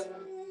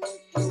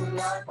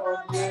mula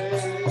kabe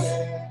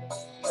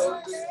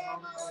jorbe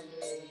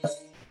anki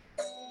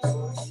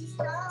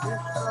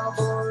Krishna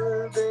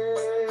bolbe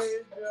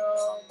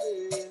jabe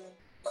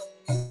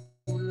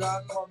mula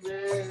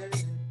kabe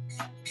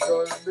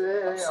jorbe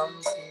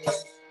anki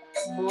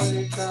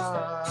bolbe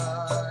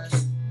thai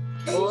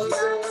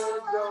bolbe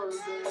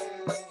jorbe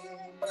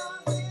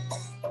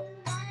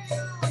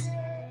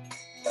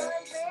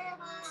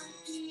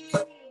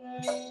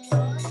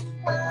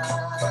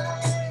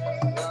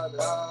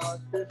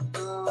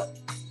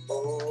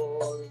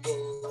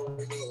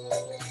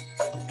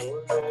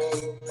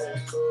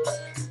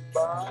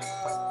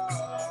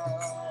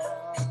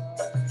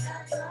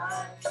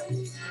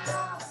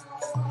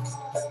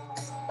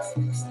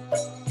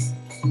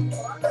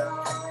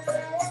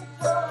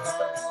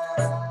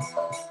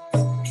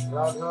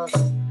Radha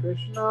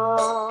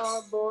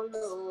Krishna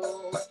bolo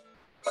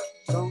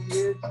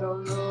Sange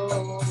chalo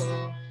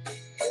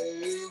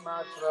ei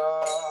matra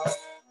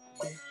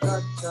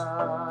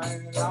Vikachai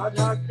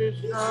Radha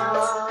Krishna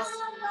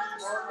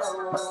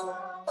bolo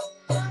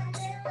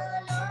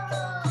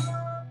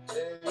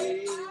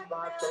ei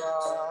matra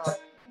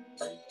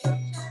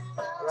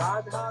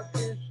Radha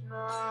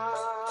Krishna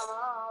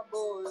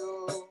bolo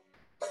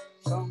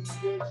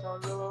Sange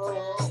chalo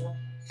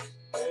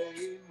ei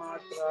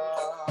matra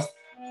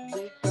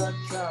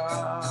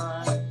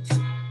Vikachai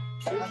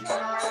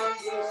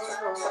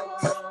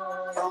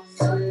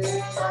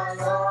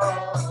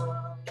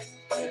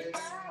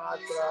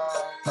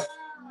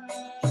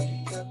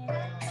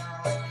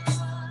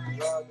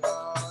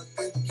Radha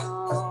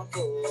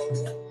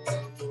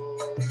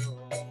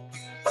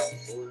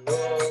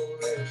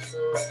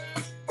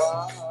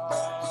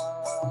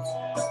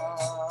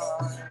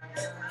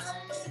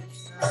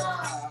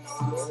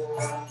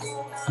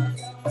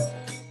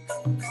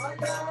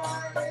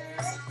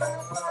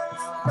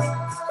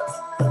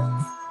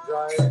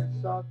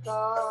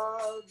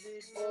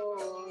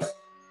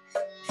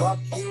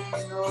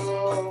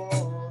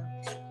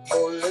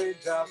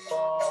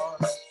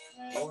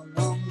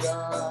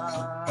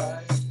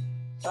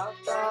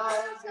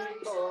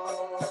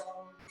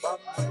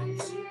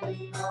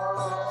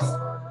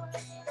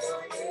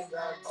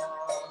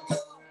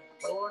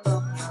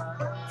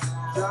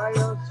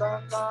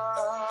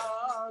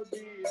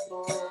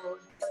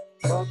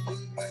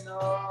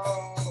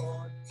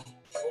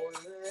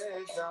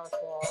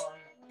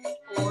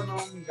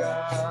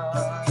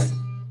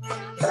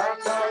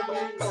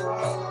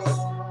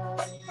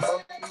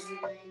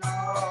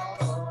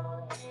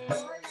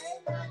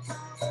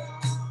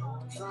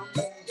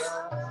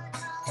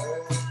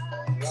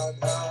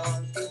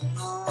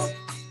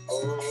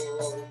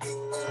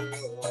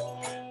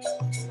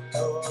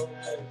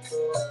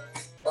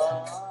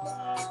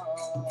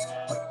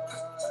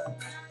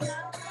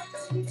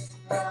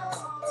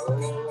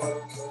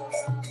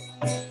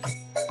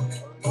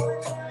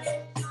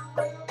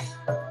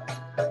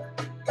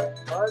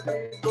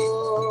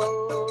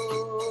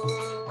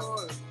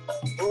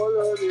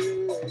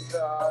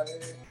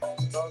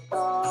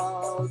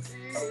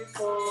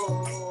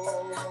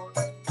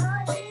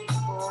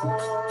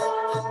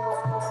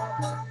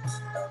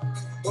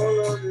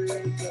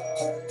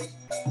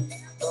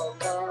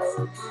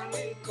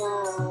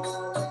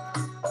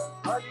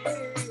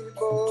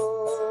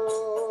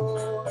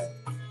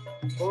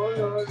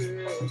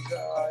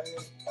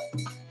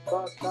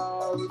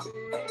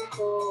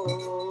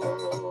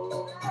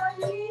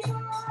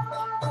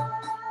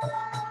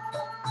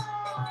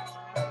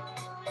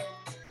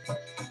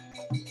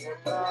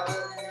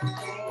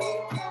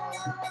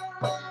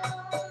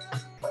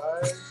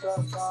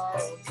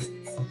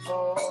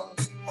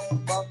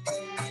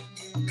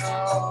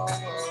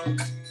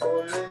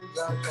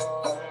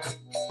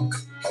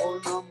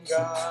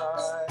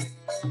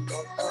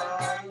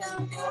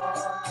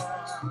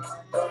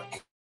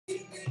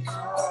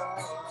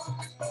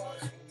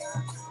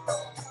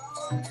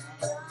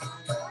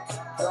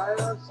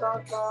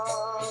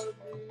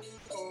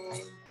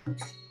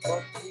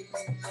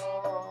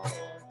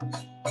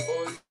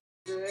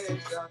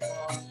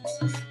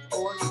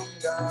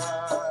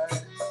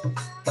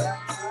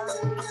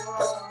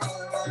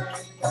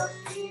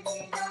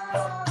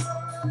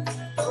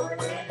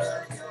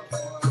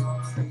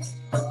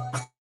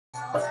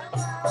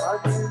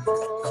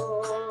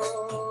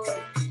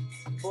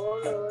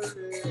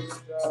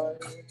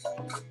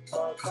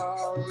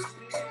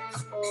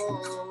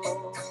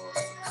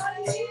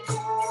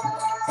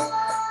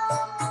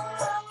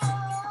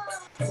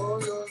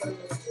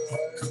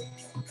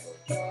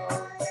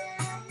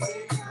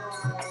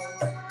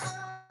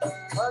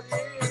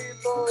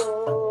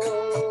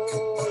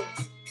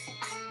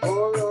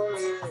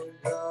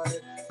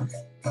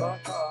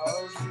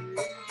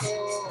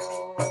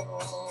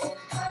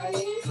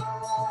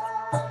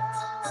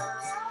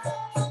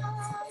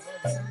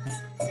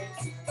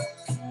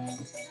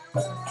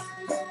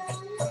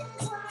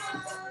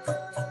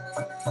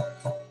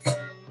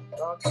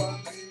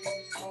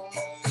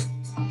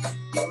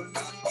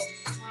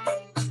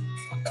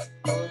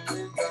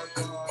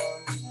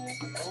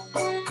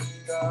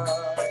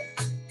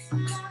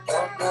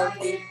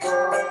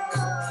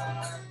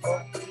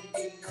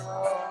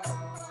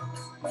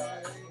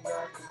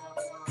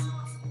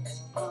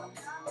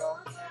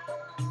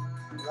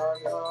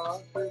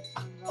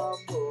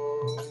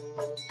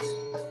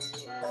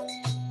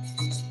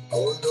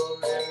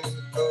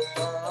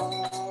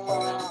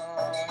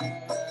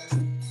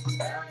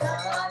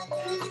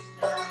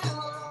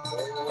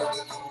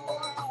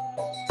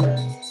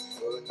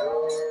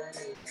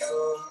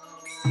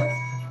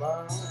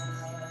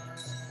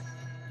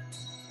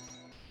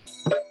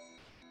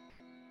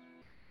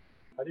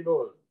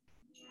Haribol.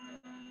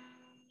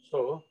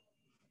 So,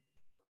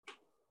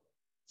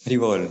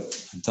 Haribol.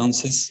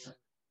 Entonces,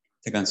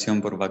 esta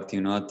canción por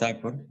Bhaktivinoda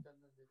Thakur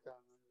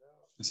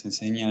nos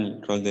enseña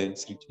el rol de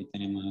Sri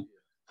Chaitanya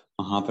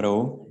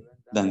Mahaprabhu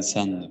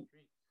danzando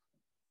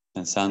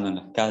en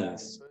las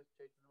calles.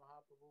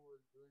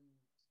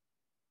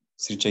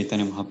 Sri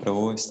Chaitanya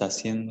Mahaprabhu está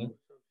haciendo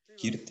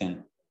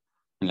kirtan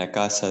en la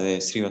casa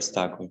de Srivas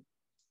Thakur,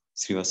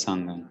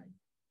 Srivasangam.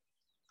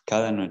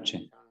 Cada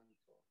noche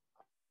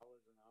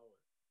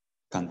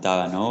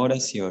cantaban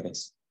horas y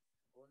horas,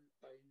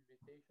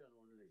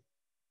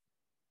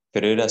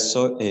 pero era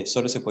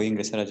solo se podía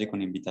ingresar allí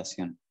con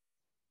invitación.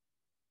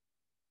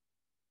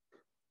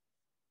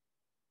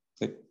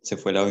 Se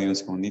fue el audio un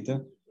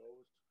segundito.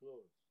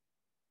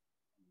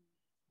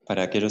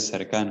 Para aquellos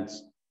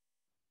cercanos.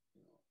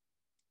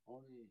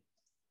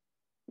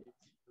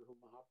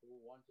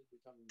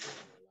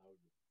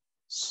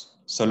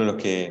 Solo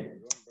los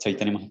que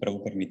Chaitanya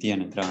Mahaprabhu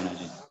permitían entraban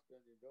allí.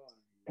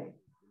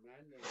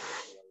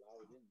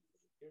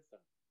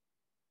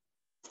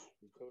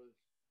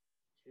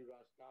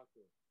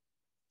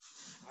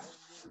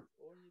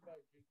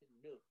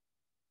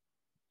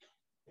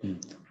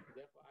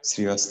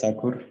 Srivas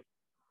Thakur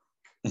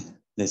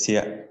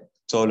decía,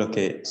 solo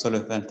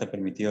van a estar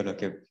permitidos los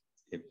que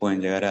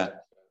pueden llegar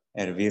a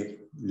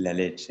hervir la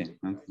leche,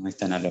 ¿no? Con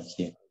esta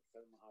analogía.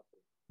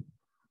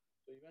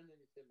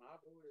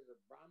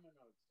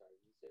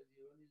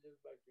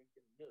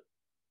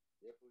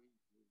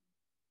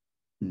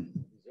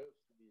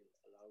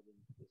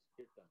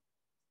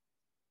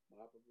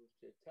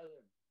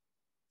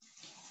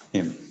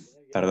 Bien,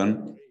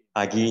 perdón.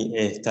 Aquí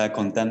está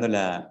contando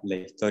la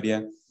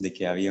historia de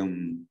que había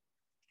un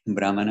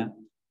brahmana,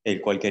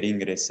 el cual quería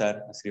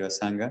ingresar a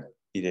Srivasanga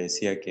y le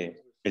decía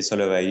que él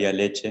solo bebía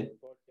leche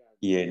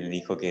Y él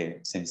dijo que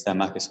se necesita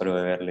más que solo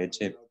beber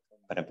leche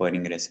para poder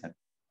ingresar.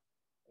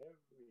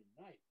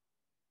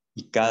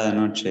 Y cada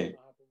noche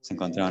se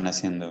encontraban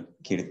haciendo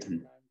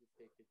kirtan.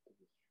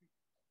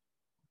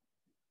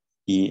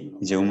 Y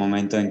llegó un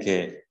momento en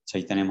que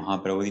Chaitanya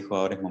Mahaprabhu dijo,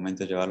 ahora es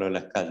momento de llevarlo a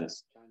las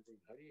calles.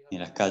 Y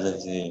en las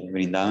calles de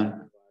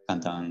Vrindavan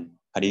cantaban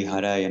Hari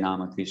Haraya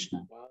Nama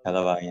Krishna,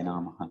 Yadavaya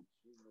Namaha,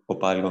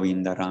 Gopal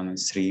Govinda Ram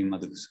Sri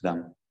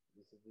Madhusudam.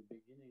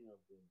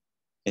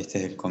 Este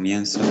es el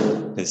comienzo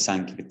del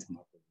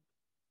Sankirtana,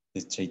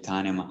 de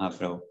Chaitanya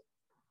Mahaprabhu.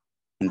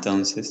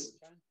 Entonces,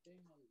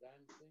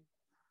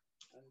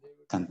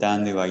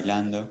 cantando y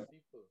bailando,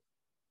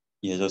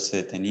 y ellos se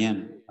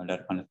detenían a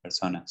hablar con las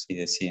personas y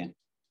decían,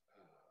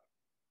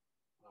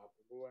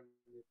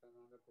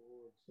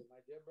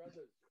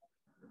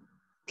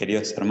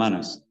 queridos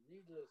hermanos,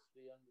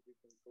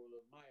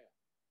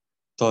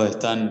 todos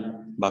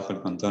están bajo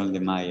el control de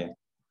Maya,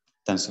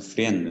 están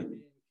sufriendo,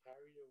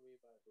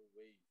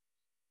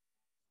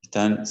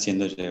 están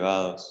siendo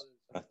llevados,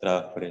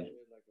 arrastrados por él.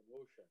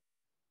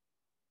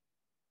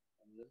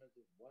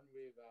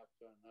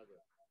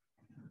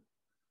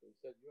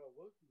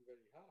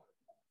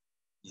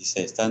 Y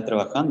se están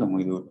trabajando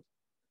muy duro.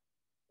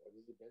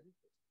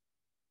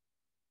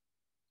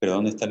 Pero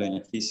 ¿dónde está el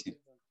beneficio?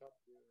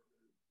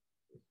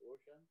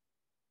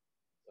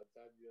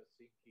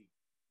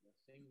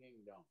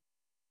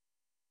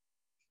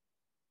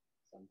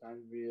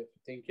 Sometimes we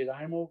think that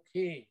I'm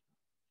okay.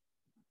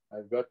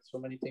 I've got so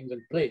many things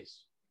in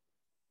place.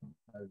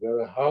 I've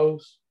got a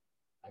house.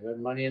 I got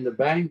money in the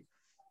bank.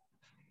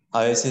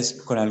 A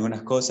veces con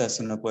algunas cosas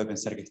uno puede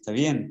pensar que está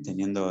bien,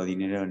 teniendo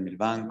dinero en el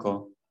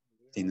banco,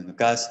 teniendo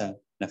casa,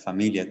 la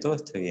familia, todo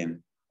está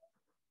bien.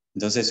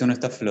 Entonces uno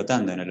está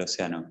flotando en el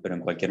océano, pero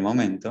en cualquier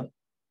momento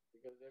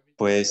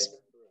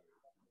puedes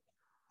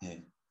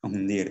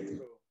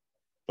hundirte,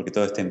 porque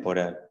todo es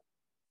temporal.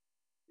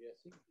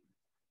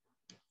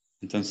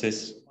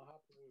 Entonces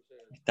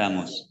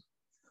estamos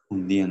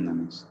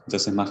hundiéndonos.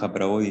 Entonces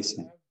Mahaprabhu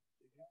dice,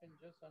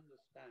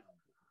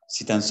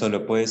 si tan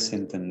solo puedes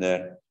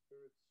entender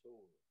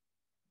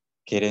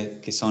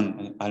que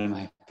son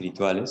almas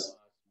espirituales,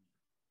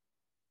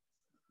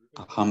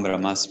 Aham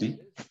Brahmasmi,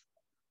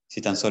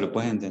 si tan solo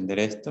puedes entender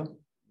esto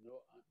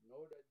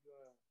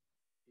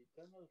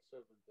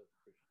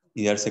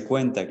y darse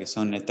cuenta que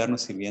son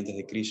eternos sirvientes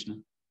de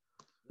Krishna,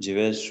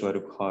 Jivel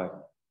Shwarup Hai,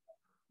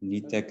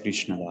 Nitya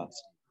Krishna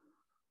Das.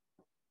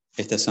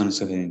 Estas son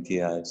sus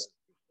identidades.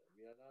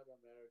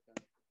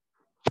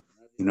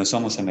 Y no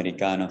somos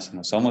americanos,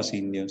 no somos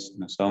indios,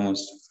 no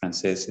somos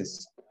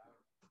franceses,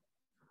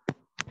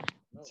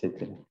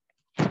 etc.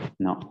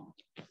 No.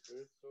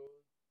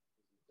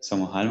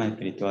 Somos almas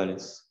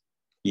espirituales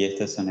y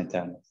estas son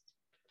eternas.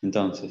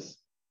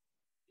 Entonces,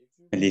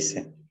 él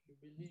dice,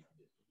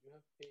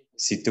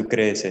 si tú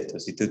crees esto,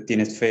 si tú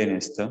tienes fe en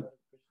esto,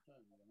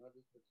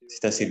 si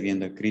estás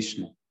sirviendo a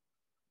Krishna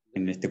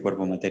en este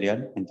cuerpo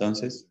material,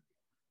 entonces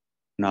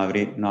no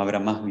habrá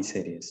más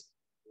miserias.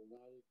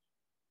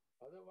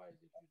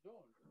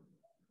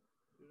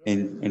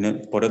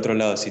 Por otro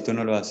lado, si tú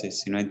no lo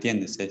haces, si no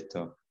entiendes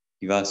esto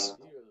y vas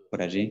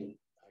por allí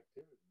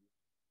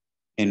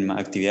en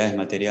actividades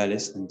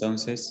materiales,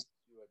 entonces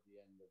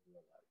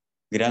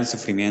gran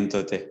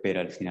sufrimiento te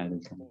espera al final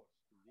del camino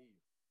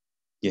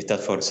y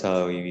estás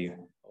forzado a vivir.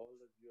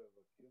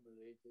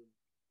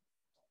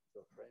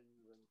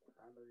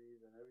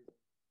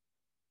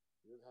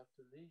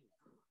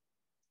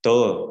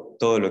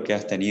 Todo lo que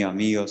has tenido,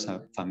 amigos,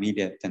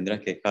 familia,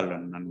 tendrás que dejarlo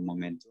en algún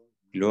momento.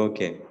 Y luego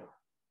que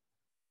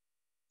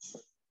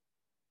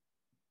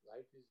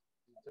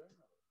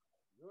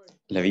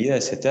la vida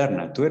es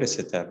eterna, tú eres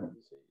eterno.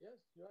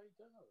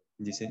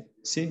 Dice,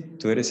 sí,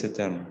 tú eres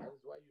eterno.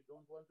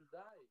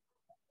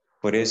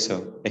 Por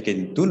eso es que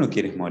tú no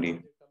quieres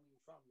morir.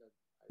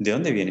 ¿De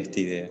dónde viene esta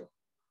idea?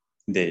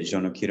 De yo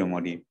no quiero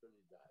morir.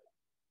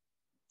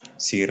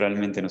 Sí,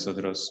 realmente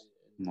nosotros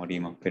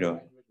morimos,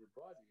 pero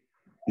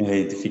nos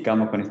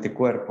identificamos con este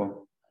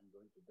cuerpo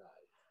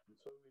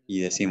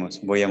y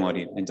decimos, voy a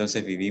morir.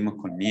 Entonces vivimos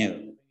con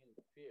miedo.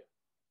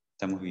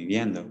 Estamos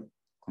viviendo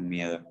con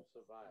miedo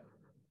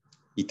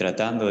y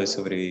tratando de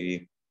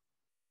sobrevivir.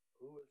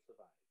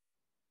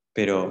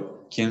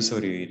 Pero, ¿quién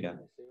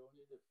sobrevivirá?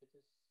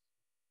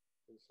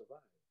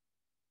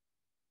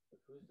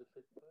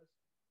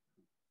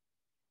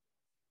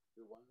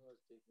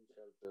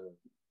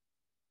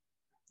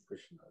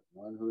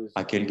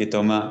 Aquel que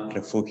toma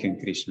refugio en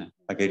Krishna,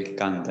 aquel que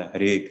canta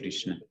Hare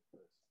Krishna.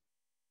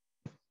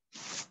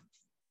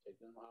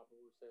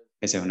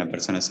 Esa es una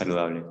persona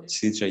saludable.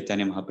 Sri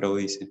Chaitanya Mahaprabhu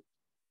dice,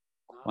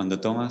 cuando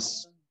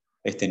tomas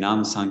este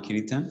Nam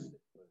Sankirtan,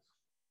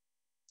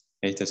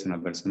 esta es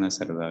una persona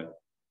saludable.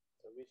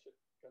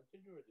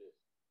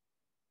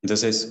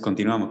 Entonces,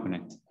 continuamos con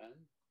esto.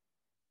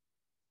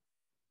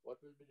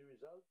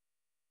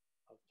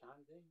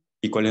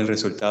 ¿Y cuál es el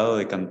resultado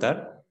de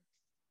cantar?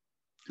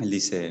 Él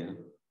dice,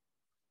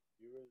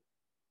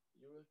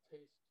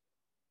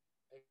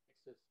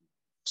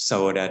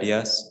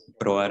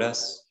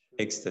 probarás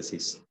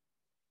éxtasis.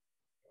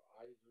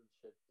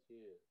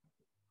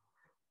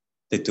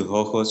 De tus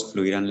ojos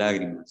fluirán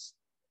lágrimas.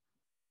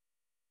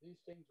 These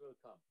things will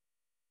come,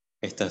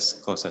 Estas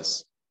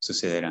cosas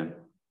sucederán,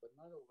 but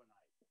not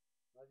overnight,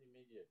 not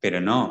immediately. pero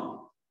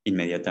no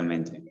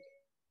inmediatamente,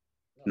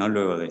 no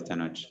luego de esta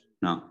noche,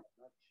 no.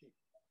 Not cheap.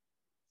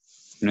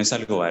 No es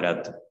algo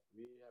barato.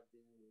 We have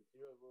been in the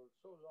material world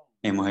so long.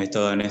 Hemos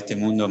estado en este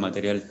mundo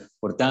material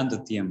por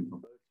tanto tiempo.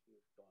 Births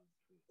we've gone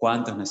through.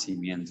 ¿Cuántos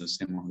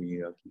nacimientos hemos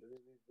vivido aquí? Today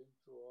we've been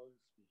through all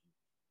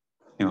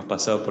species. Hemos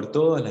pasado por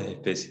todas las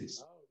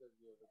especies, Now that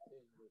we have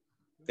attained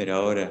this pero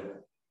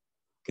ahora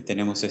que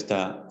tenemos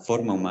esta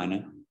forma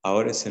humana,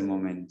 ahora es el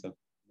momento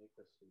make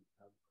us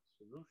have a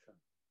solution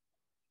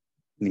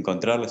de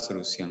encontrar la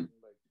solución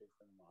by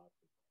Chaitanya Mahaprabhu.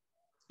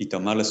 y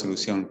tomar la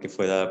solución que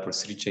fue dada por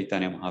Sri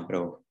Chaitanya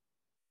Mahaprabhu,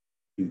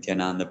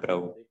 Nityananda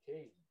Prabhu. They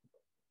came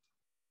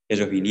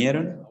Ellos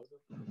vinieron out of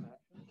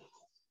compassion.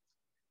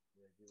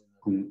 They are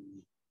given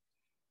us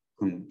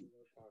con-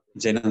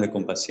 llenos de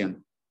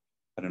compasión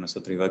para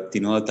nosotros. Y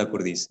Bhaktivinoda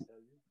Thakur dice, tell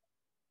you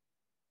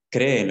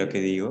 ¿cree en lo que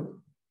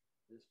digo?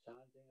 this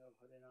chanting of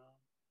Harinam,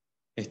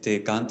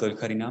 Este canto del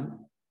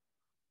Harinam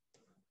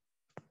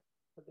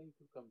nothing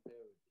to compare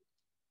with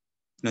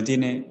this. no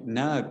tiene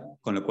nada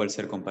con lo cual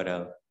ser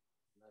comparado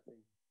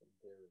Nothing to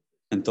compare with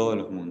this. en todos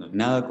los mundos,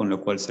 nada con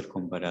lo cual ser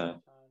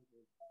comparado. Chant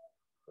with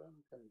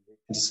firm conviction.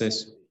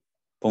 Entonces,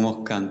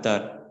 podemos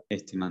cantar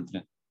este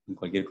mantra en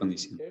cualquier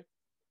condición. Okay?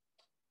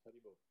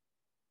 Haribol.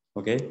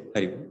 ¿Ok?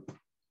 Haribol.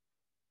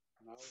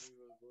 Now we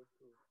will go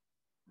to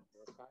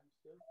what time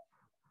still?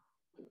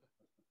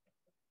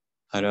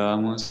 Ahora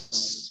vamos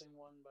Sing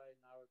one by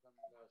Narottam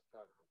Das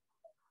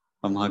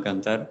Thakur. a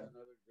cantar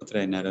Another otra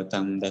de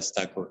Narottam Das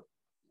Thakur.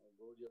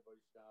 Gaudiya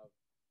Vaishnava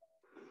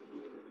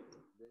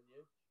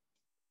lineage.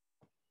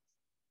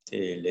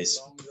 Él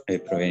es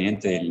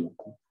proveniente del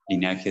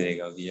linaje de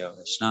Gaudiya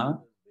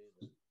Vaishnava.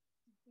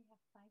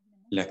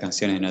 Las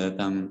canciones de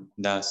Narottam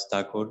Das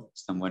Thakur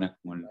están buenas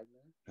como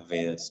los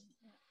Vedas.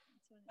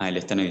 Le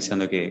están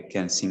avisando que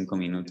quedan 5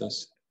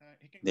 minutos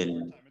He can go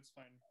Del- overtime, it's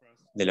fine for us.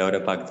 de la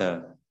hora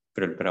pactada,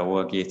 pero el Prabhu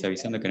aquí está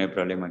avisando que no hay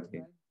problema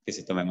que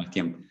se tome más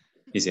tiempo.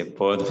 Dice,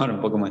 ¿puedo tomar un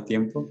poco más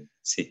tiempo?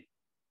 Sí.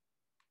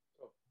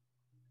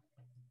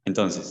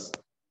 Entonces,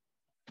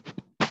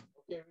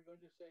 Okay, we're going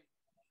to say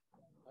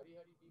Hari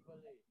Hari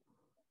Dipale.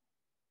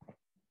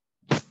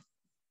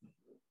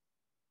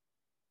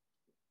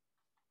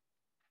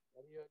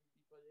 Hari Hari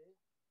Dipale.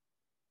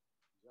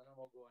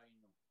 Janamo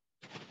Goaino.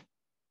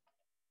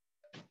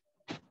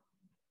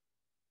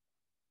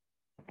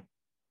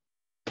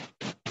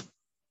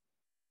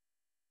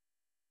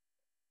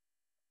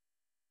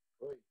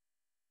 Oi.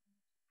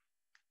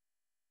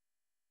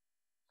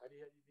 Hari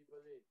Hari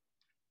Dipale.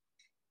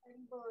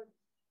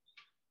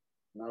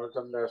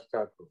 Narottam Das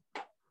Thakur.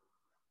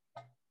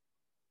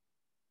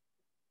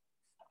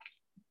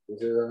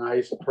 This is a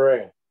nice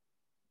prayer.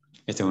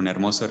 esta es una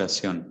hermosa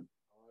oración.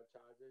 Our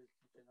Acharya is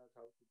teaching us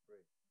how to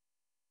pray.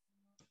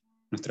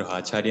 Nuestros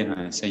acharyas nos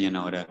enseñan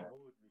a orar.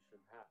 Mood we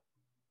should have.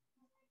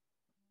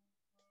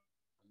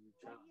 And we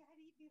chant.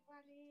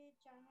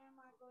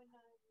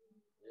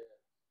 Yeah,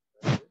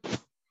 that's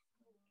it.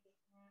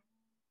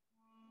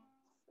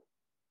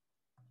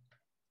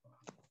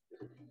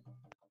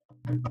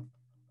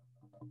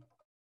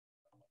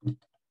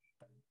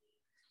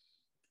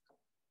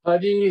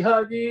 Hari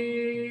Hari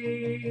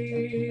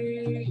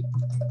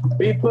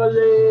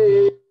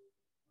Pipale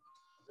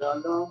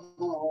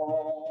Janamo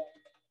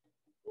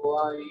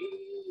Vai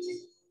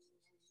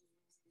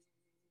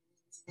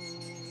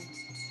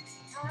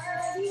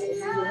Hari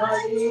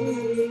Hari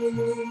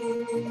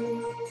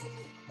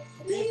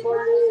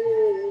Pipale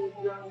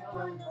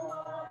Janamo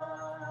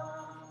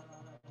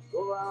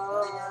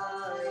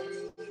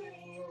Vai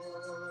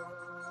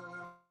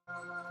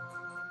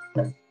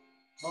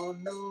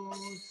Manu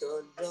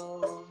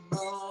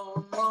Sajama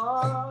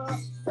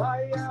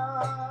Maya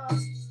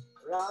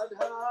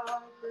Radha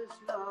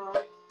Krishna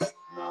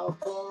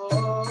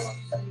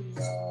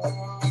Navasiya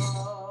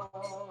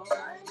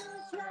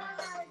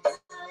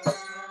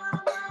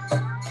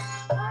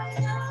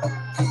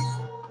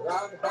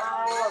Radha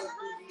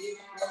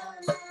Krishna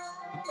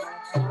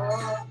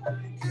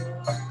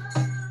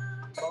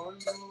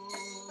Manu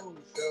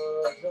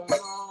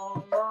Sajama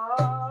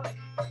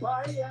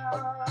Maya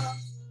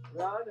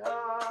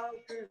Radha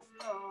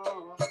Krishna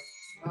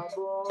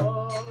Navasiya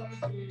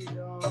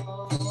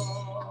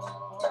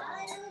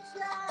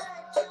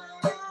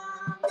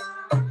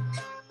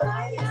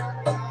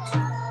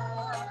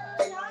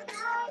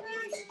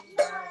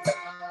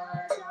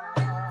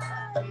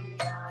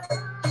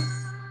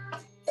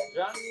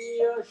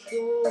Janiya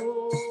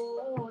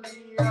Shuriya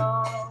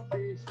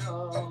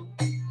Visham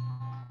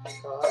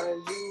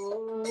Kayu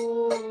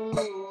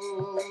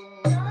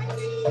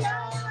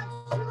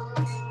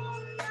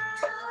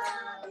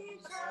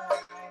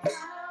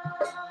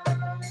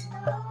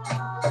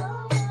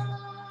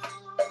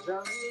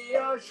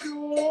Janiya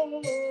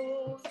Shuriya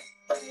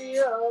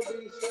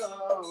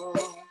Visham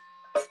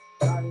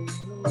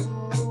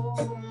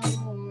Kayu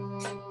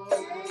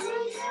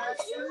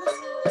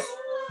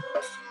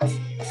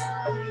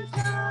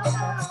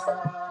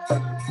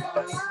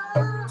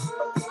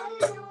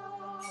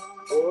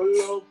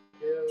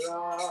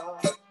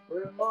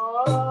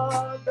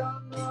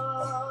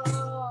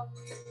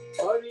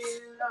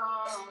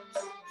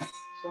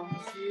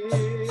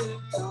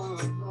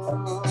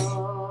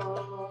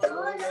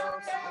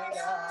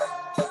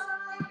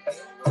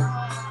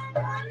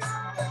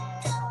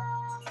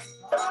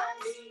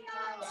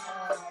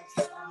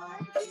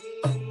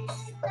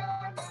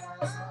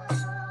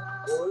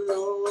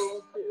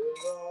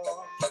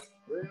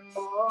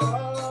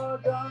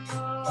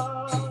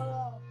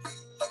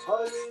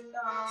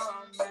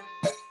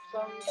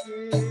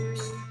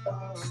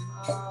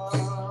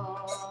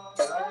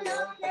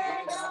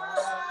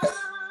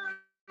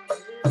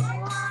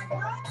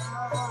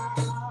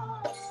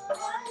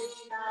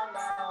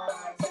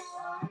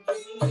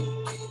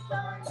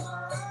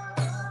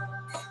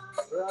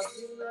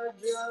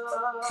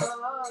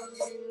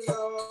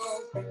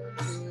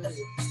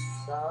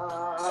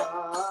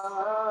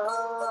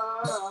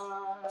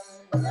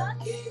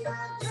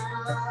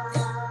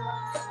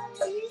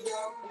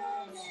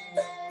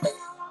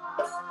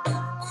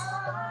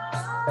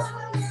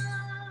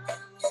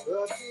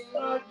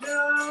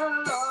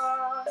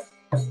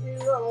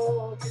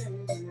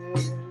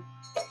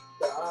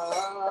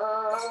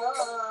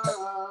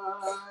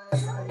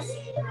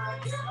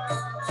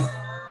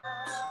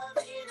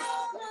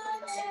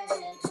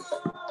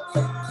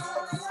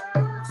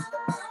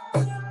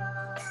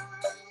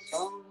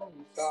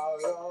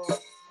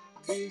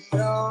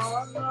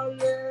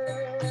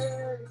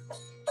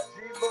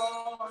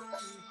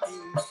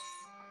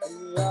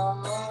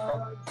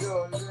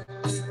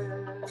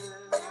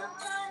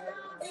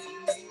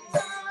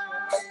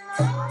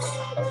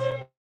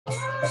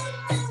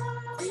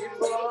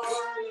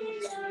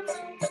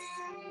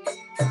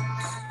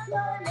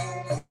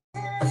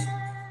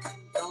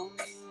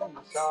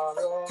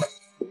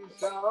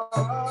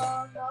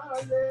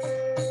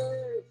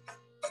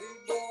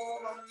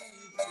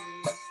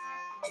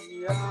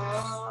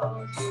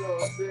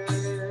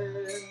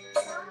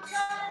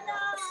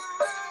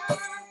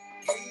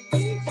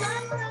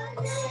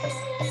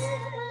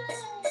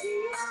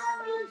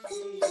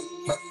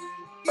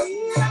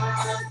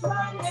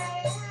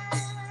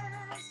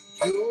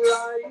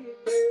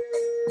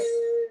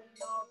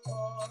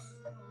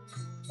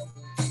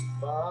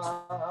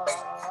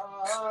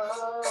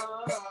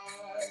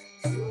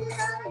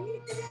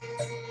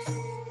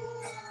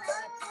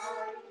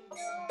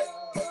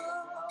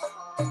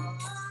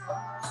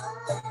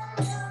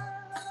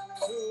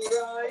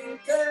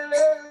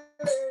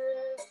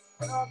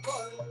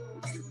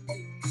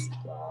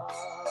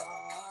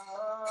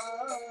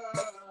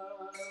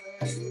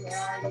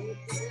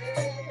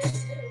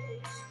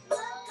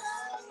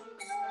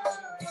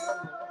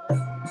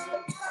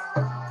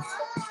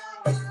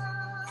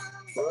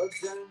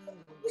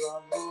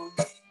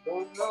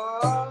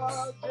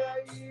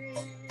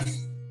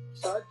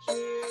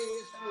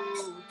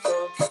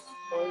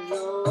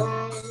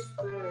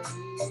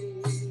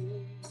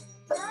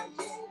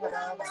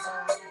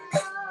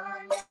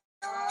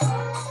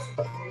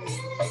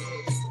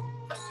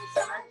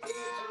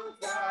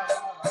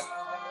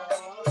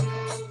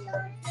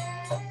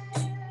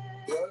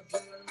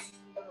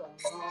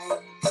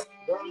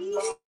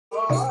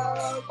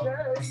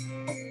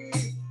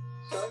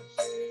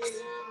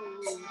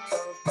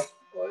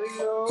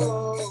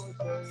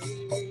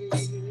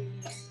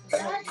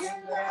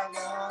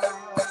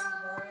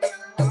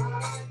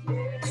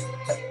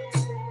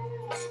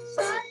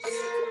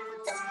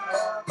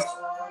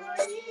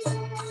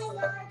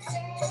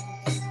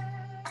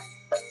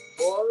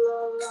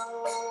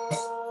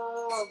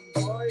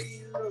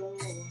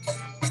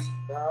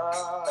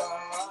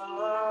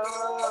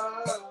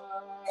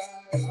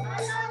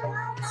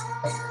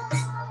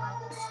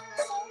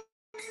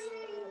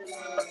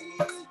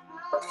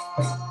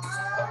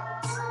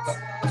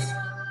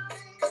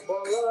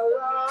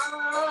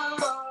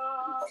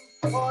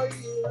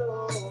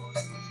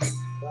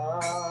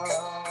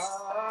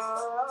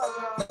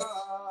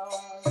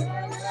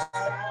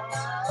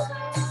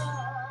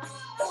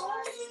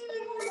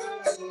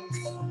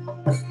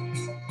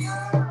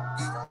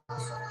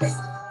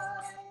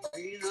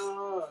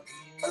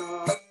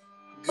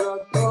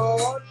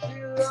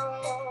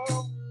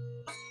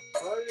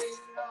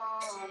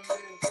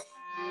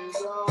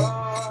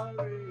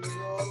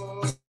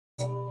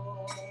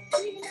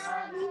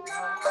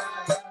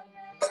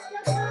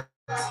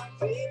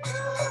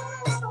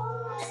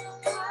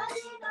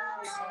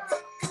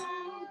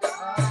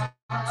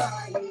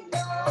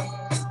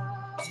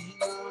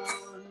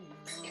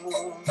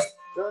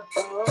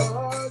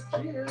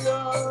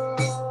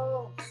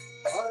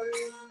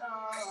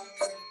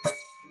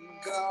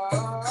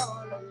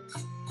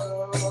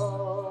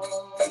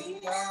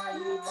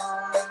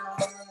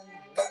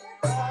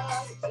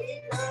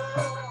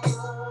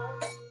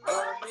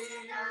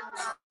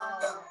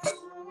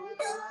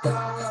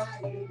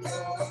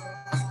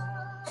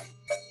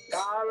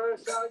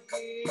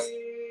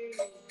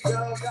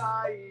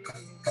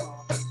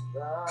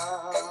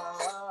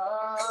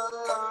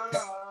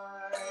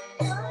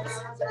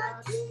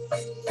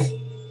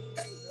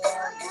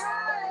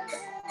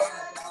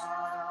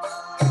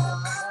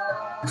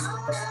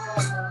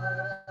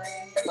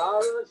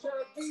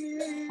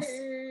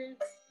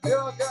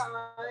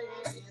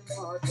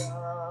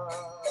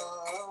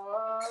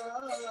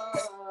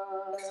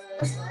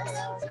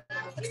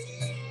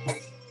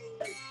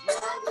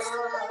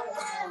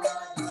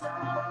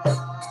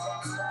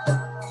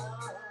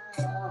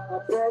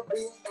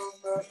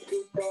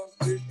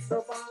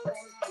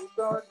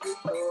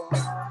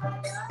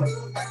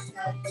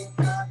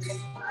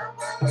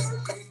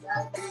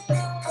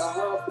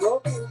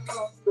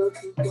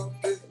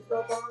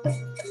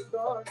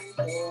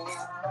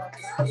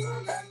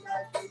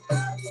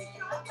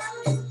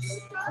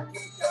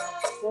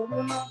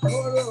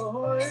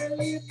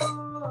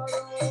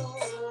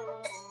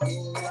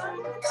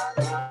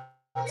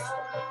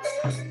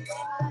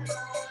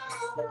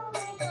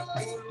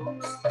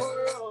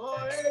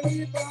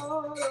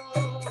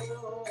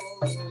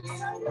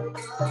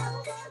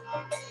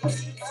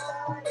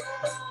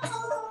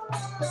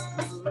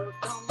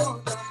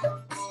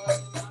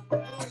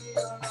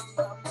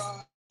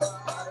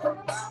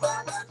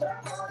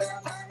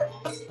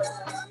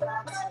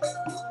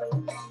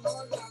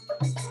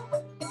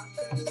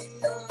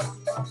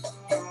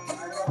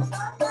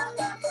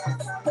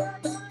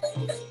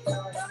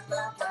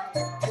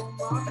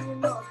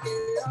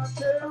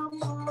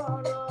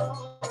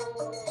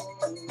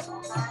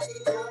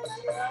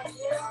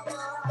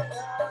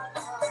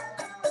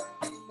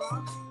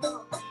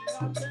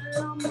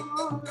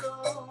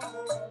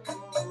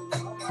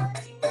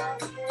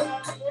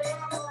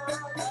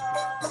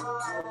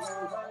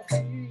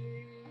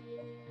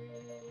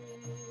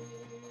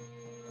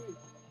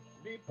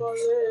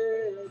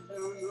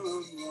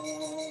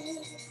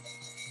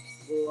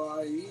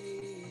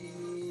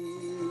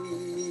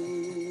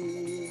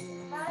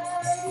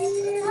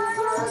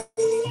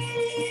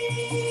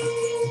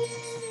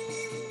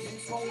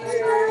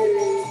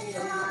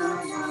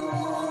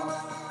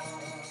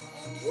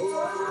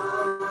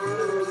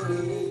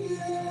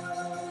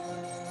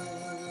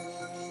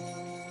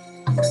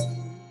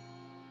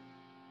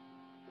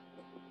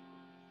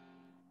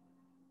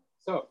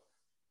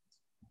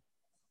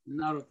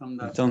Narottam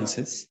Das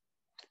Entonces,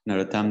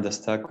 Narottam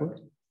Das Thakur,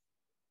 Thakur,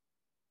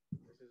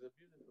 this is a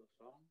beautiful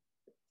song.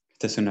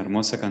 esta es una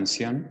hermosa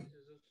canción, This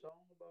is a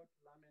song about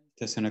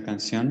esta es lamentation. una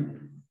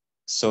canción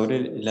sobre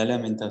la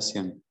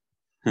lamentación.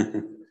 Surprised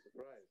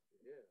to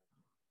hear.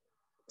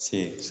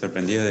 Sí,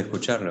 sorprendido de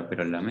escucharlo,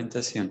 pero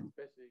lamentación.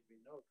 Especially we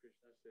know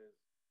Krishna says,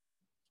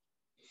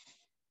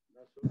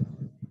 "Na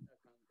surjiti na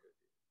kankati."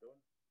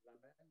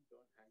 Don't lament,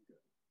 don't hanker.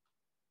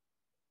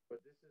 But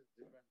this is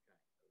different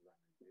kind of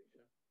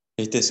lamentation.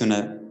 Este es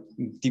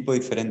un tipo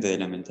diferente de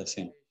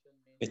lamentación. Lamentation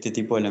means Este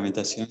tipo de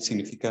lamentación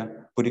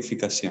significa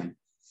purificación.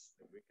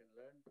 that we can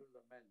learn to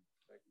lament,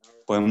 like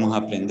Narottam. Podemos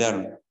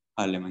aprender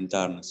a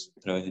lamentarnos a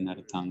través de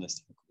Narottam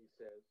Das Thakur. He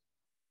says,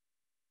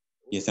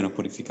 Y esto nos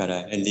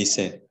purificará. Él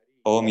dice,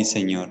 oh mi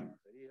Señor,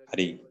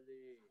 Hari.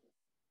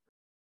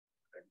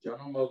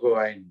 Janama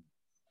Goain,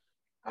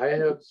 I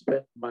have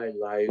spent my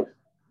life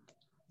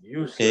He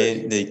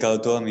useless. dedicado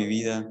toda mi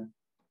vida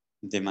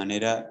de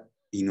manera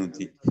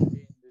inútil. Having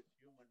attained this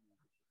human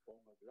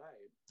form of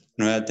life,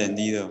 No he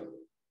atendido,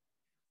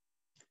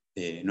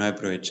 no he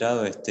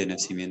aprovechado este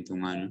nacimiento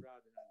humano Radha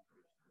and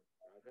Krishna.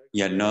 Radha,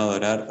 y al no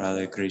adorar a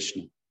Radha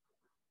Krishna,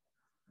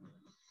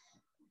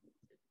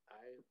 I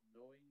have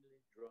knowingly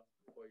drunk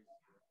poison.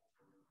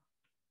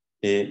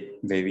 he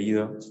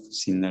bebido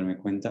sin darme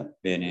cuenta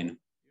veneno.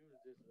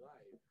 Use this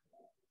life,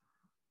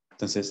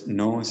 Entonces,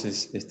 no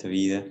uses esta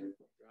vida,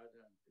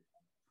 Radha and Krishna.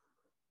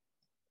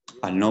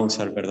 al no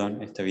usar,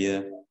 perdón, esta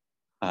vida,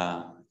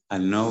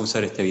 al no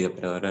usar esta vida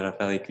para adorar a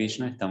Radha y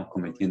Krishna, estamos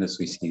cometiendo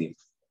suicidio.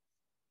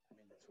 I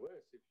mean, it's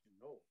worse if you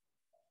know.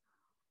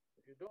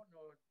 If you don't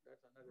know,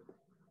 that's another thing.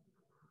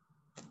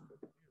 But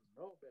if you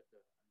know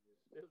better and you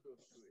still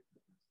don't do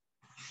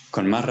it,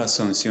 Con más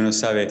razón, si uno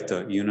sabe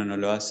esto y uno no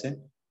lo hace,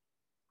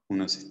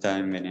 uno se está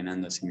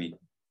envenenando a sí mismo.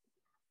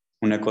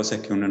 Una cosa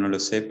es que uno no lo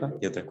sepa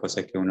y otra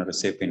cosa es que uno lo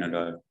sepa y no lo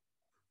haga.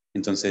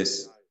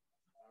 Entonces,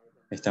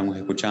 estamos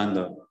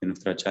escuchando de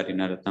nuestro acharya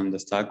Narottam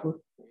Das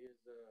Thakur, he is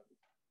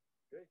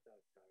a great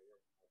acharya,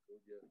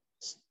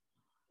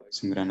 Gaudiya.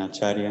 es un gran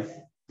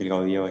acharya del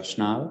Gaudiya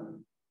Vaishnava,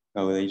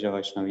 Gaudiya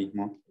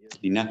Vaishnavismo,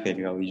 linaje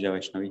del Gaudiya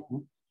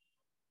Vaishnavismo.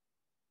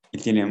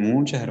 Él tiene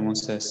muchas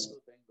hermosas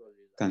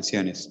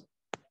canciones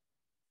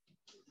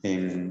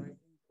en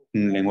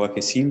un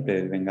lenguaje simple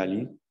del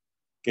bengalí,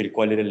 que el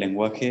cual era el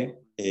lenguaje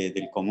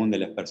del común de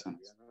las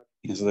personas.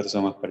 Y nosotros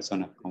somos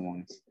personas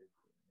comunes.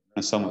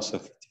 No somos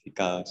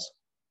sofisticados,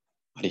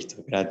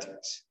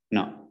 aristocráticos.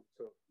 No.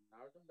 So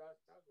Narottam Das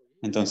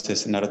Thakur,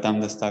 Entonces, Narottam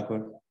Das Thakur,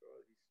 he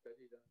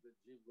studied under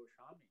Jiva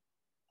Goswami.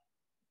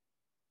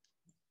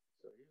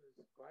 So he was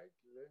quite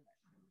learned.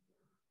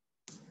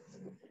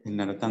 el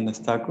Narottam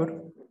Das Thakur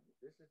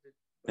This is the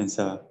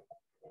pensaba,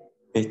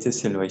 este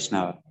es el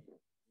Vaishnava.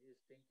 he is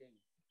thinking,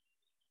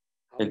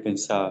 Él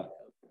pensaba,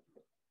 help,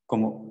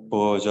 ¿cómo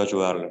puedo yo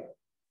ayudarlo?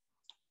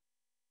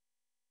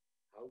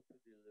 how to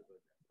deliver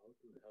them, how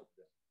to help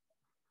them.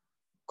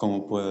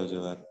 ¿Cómo puedo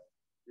ayudar?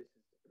 This is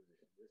the position.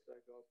 Just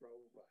like our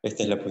Prabhupada.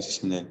 Esta es la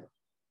posición de él,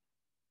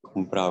 como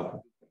un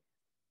Prabhupada,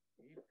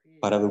 He feels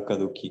para Dukkha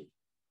Dukhi.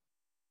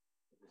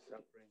 the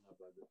suffering of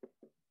other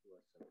people who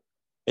are suffering.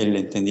 Él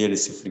entendía el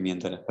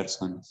sufrimiento de las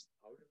personas.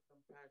 Out of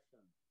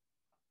compassion,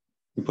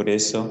 Y por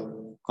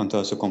eso, con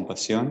toda su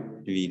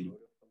compasión, vino. out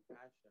of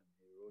compassion,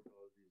 he wrote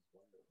all these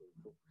wonderful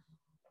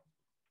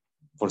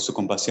books. Por su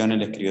compasión,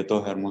 él escribió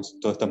todos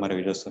estos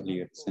maravillosos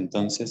libros.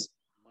 Entonces,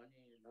 Money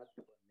not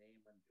for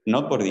name and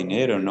no por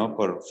dinero, no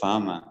por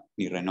fama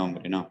ni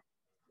renombre, no.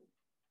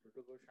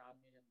 Ruta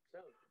Goswami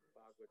himself,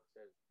 Bhagavad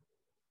says,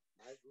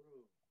 my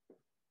Guru,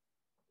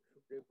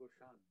 Shukdev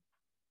Goswami,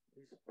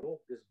 he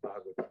spoke this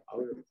Bhagavad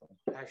out of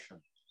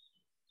compassion.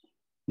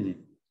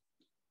 Mm.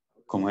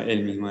 Como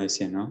él mismo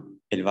decía, ¿no?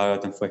 El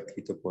Bhagavatam fue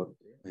escrito por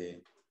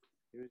He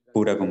was the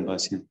pura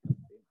compasión,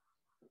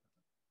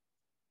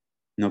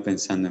 no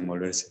pensando en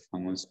volverse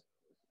famoso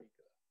speaker.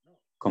 No,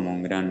 como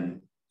un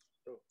gran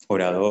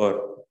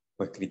orador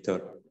o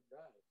escritor.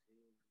 Prabhupada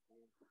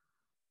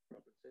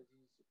says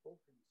he spoke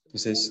in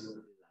Entonces,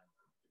 simple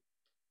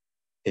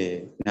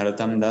language.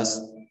 Narottam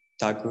Das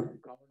Thakur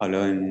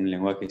habló en un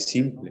lenguaje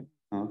simple,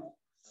 ¿no?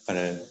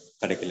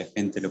 Para que la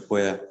gente lo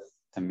pueda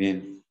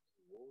también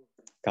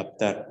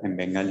captar en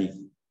bengalí.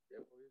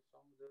 Therefore, his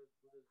songs are as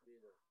good as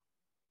Vedas.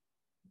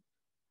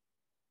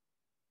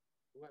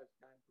 Who has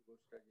time to go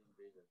studying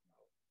Vedas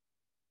now?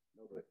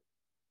 Nobody.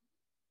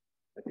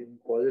 I didn't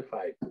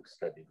qualify to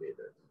study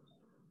Vedas.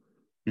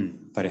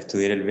 Para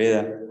estudiar el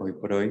Veda, hoy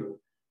por hoy,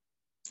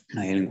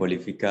 hay alguien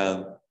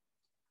cualificado.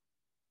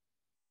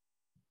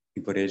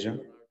 Y por ello,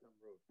 Narottam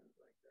wrote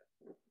like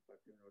that.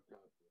 Bhaktivinoda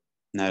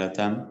Thakur.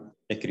 Narottam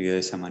escribió de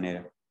esa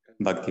manera.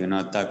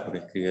 Bhaktivinoda Thakur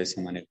escribió de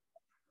esa manera.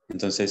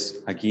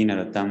 Entonces, aquí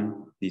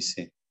Narottam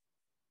dice,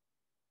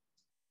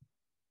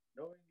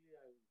 Knowingly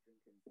I was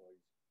drinking poison.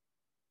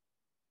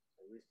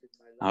 I wasted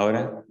my life.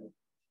 ahora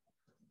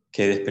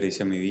que he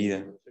desperdiciado mi vida,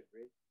 It's a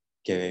great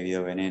que he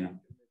bebido veneno,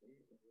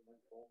 opportunity, human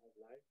form of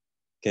life,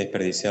 que he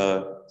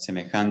desperdiciado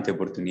semejante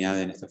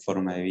oportunidad en esta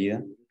forma de vida,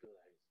 utilize.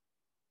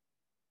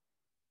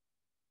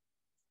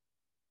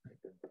 I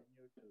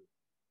continue to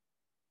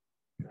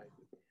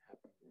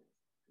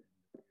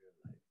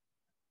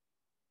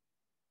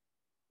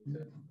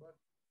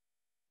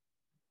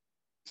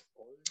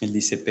Él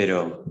dice,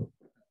 pero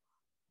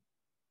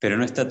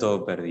no está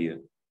todo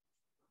perdido,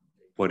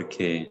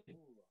 porque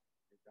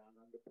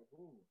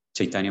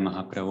Chaitanya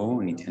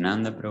Mahaprabhu,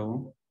 Nityananda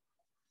Prabhu,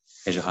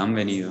 ellos han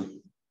venido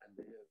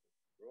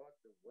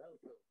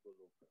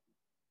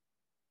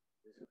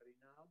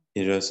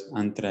y ellos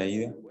han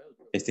traído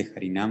este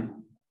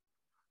Harinam,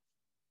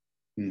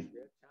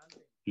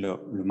 lo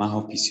más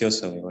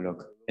auspicioso de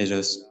Goloka.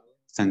 Ellos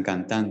están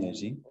cantando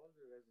allí,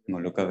 en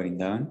Goloka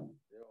Vrindavan.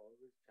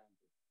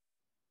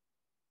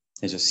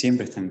 Ellos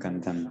siempre están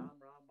cantando.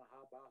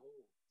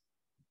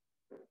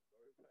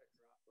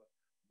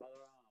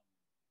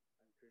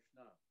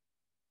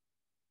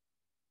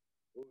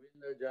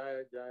 Govinda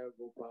Jaya Jaya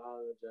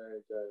Gopal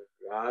Jaya Jaya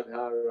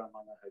Radha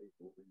Ramana Hari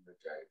Govinda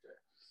Jaya Jaya.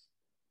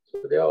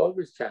 So they are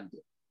always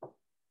chanting.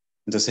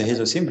 Entonces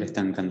ellos siempre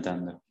están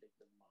cantando.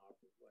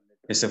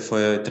 Eso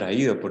fue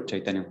traído por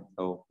Chaitanya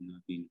Mahaprabhu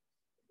cuando vino.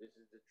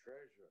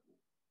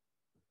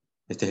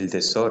 Este es el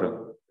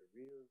tesoro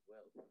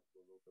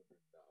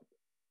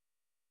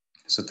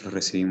que nosotros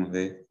recibimos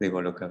de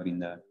Goloka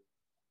Vrindavan.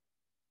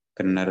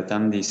 Pero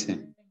Narottam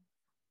dice,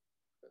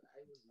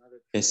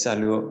 es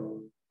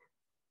algo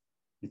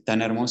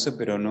tan hermoso,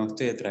 pero no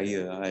estoy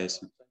atraído a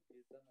eso.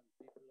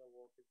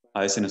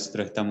 A veces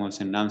nosotros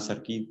estamos en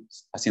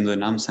haciendo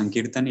Nam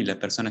Sankirtan y las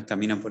personas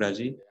caminan por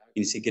allí y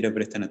ni siquiera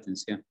prestan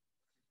atención.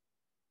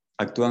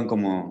 Actúan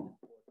como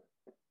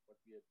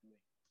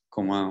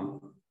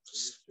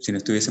si no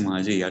estuviésemos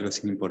allí, algo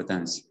sin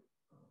importancia.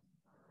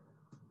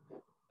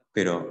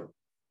 Pero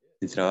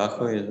el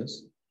trabajo de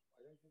ellos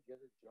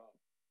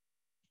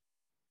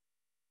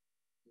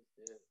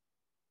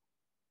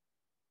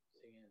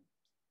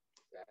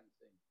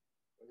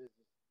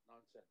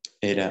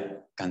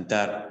era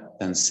cantar,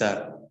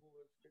 danzar.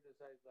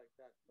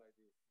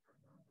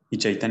 Y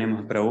Chaitanya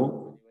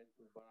Mahaprabhu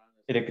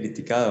era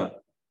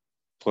criticado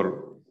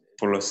por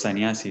los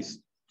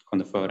sannyasis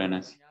cuando fue a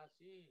Varanasi.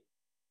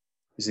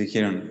 Y se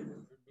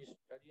dijeron,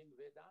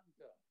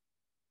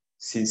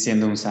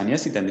 siendo un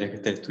sannyasi tendrías que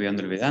estar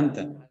estudiando el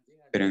Vedanta,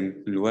 pero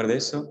en lugar de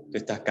eso, tú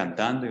estás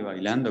cantando y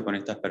bailando con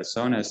estas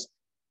personas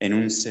en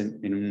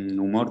un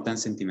humor tan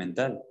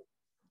sentimental.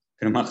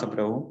 Pero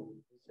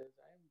Mahaprabhu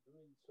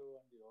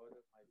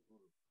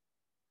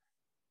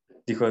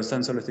dijo,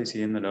 tan solo estoy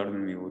siguiendo la orden de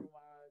mi guru.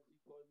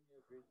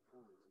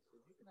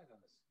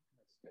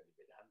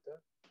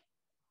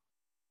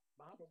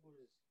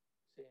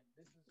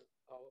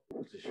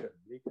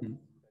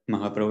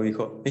 Mahaprabhu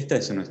dijo, esta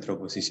es nuestra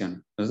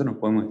oposición. Nosotros no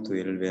podemos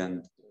estudiar el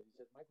Vedanta.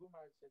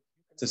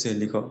 Entonces él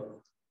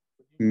dijo,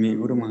 mi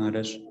Guru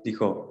Maharaj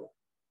dijo,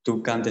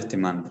 tú canta este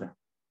mantra.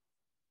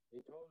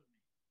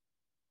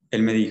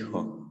 Él me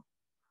dijo,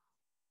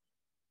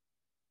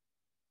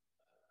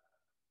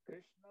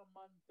 Krishna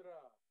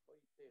mantra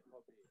hoite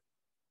hobe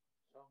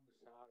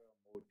samsara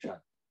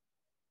mochan.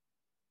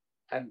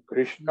 And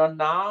Krishna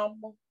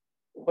nam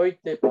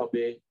hoite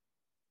hobe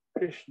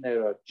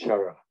Krishnera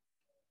chara.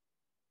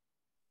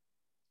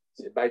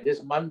 So by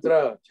this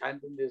mantra,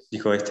 chanting this,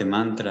 dijo este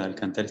mantra, al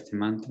cantar este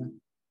mantra,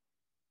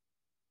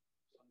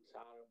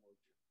 samsara mochan,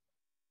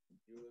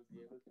 you will be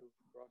able to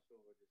cross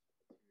over this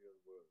material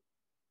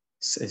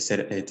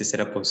world. te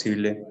será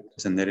posible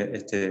trascender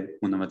este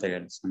mundo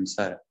material,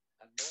 samsara.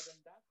 And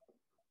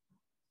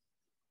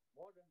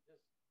more than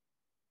this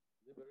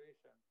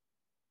liberation,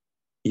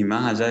 y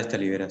más allá de esta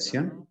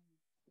liberación,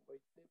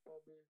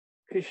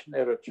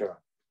 Krishnera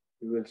chara,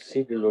 you will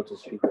see the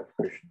lotus feet of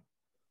Krishna.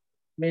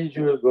 Means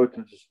you will go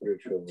to the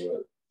spiritual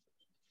world.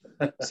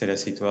 será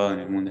situado en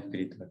el mundo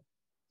espiritual.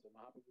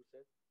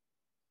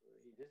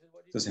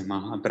 Entonces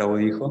Mahaprabhu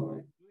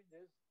dijo,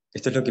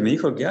 esto es lo que me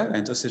dijo que haga,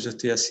 entonces yo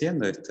estoy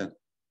haciendo esto.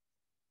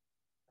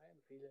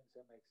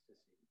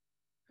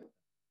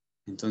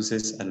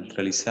 Entonces al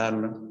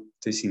realizarlo,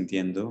 estoy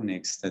sintiendo un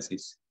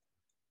éxtasis.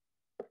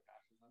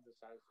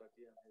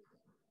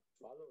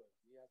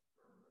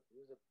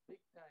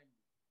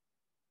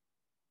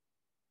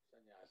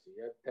 He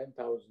had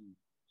 10,000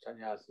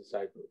 sannyas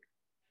disciples.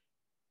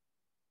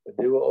 But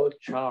they were all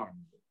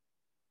charmed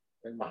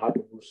when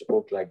Mahaprabhu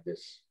spoke like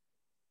this.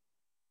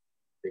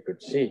 They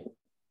could see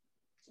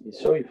he's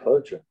so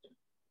effulgent.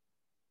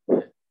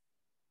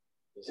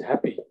 He's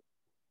happy.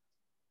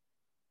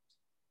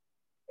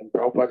 And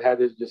Prabhupada had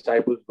his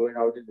disciples going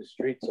out in the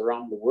streets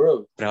around the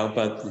world.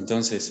 Prabhupada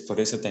entonces por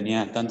eso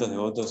tenía tantos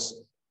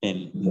devotos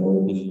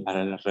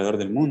alrededor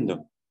del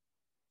mundo,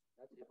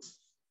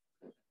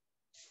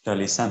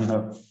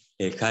 realizando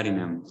el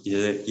Harinam. Y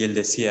él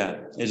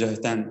decía, ellos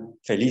están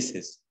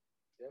felices,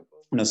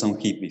 no son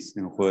hippies,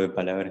 en un juego de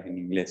palabras en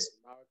inglés.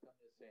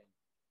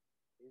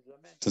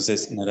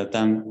 Entonces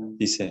Narottam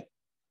dice,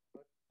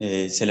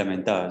 se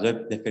lamentaba, yo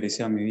he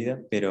desperdiciado mi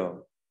vida,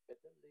 pero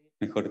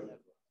mejor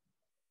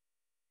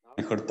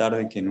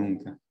tarde que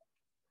nunca.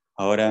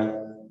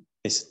 Ahora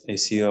he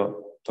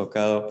sido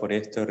tocado por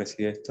esto,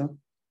 recibo esto,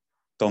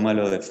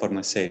 tómalo de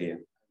forma seria.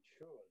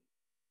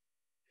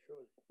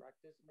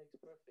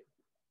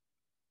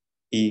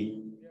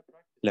 Y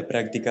la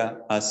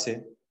práctica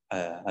hace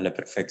a la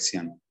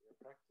perfección.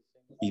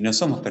 Y no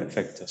somos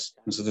perfectos,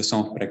 nosotros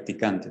somos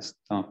practicantes,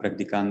 estamos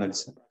practicando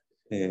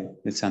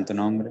el santo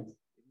nombre.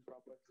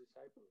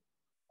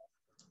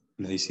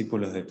 Los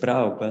discípulos de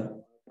Prabhupada,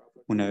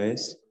 una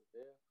vez,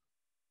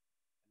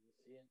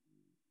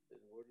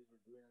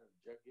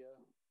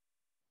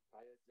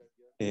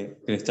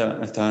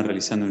 estaban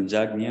realizando un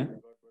yajna,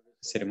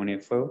 ceremonia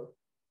de fuego.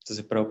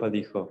 Entonces Prabhupada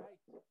dijo,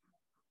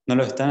 no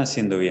lo están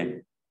haciendo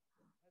bien,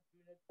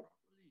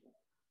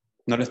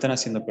 no lo están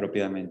haciendo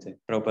apropiadamente.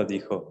 Prabhupada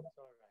dijo,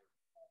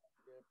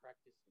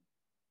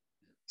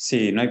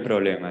 sí, no hay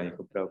problema,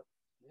 dijo Prabhupada.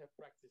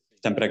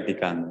 Están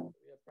practicando.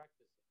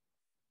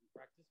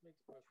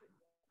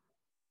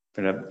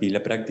 Y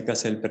la práctica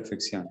hace la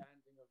perfección.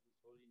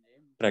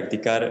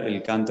 Practicar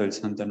el canto del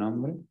santo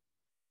nombre.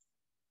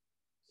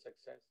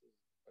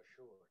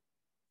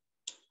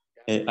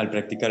 Al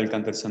practicar el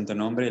canto del santo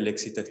nombre, el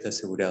éxito está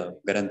asegurado,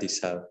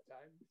 garantizado.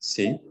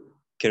 ¿Sí?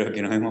 Creo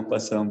que nos hemos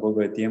pasado un poco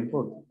de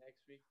tiempo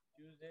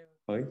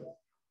hoy.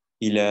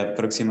 Y la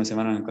próxima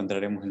semana nos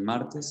encontraremos el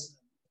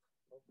martes.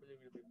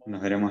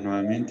 Nos veremos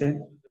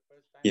nuevamente.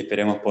 Y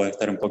esperemos poder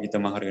estar un poquito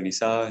más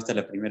organizados. Esta es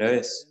la primera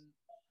vez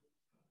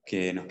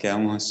que nos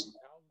quedamos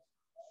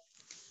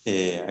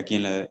aquí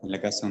en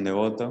la casa de un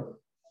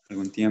devoto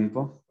algún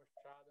tiempo,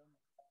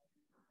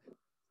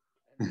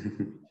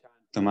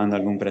 tomando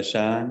algún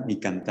prasad y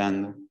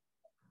cantando.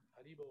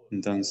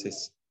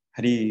 Entonces,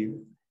 Hari.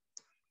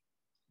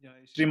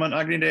 Shriman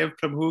Agnidev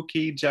Prabhu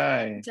ki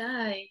jai.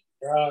 Jai.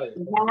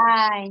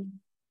 Bye.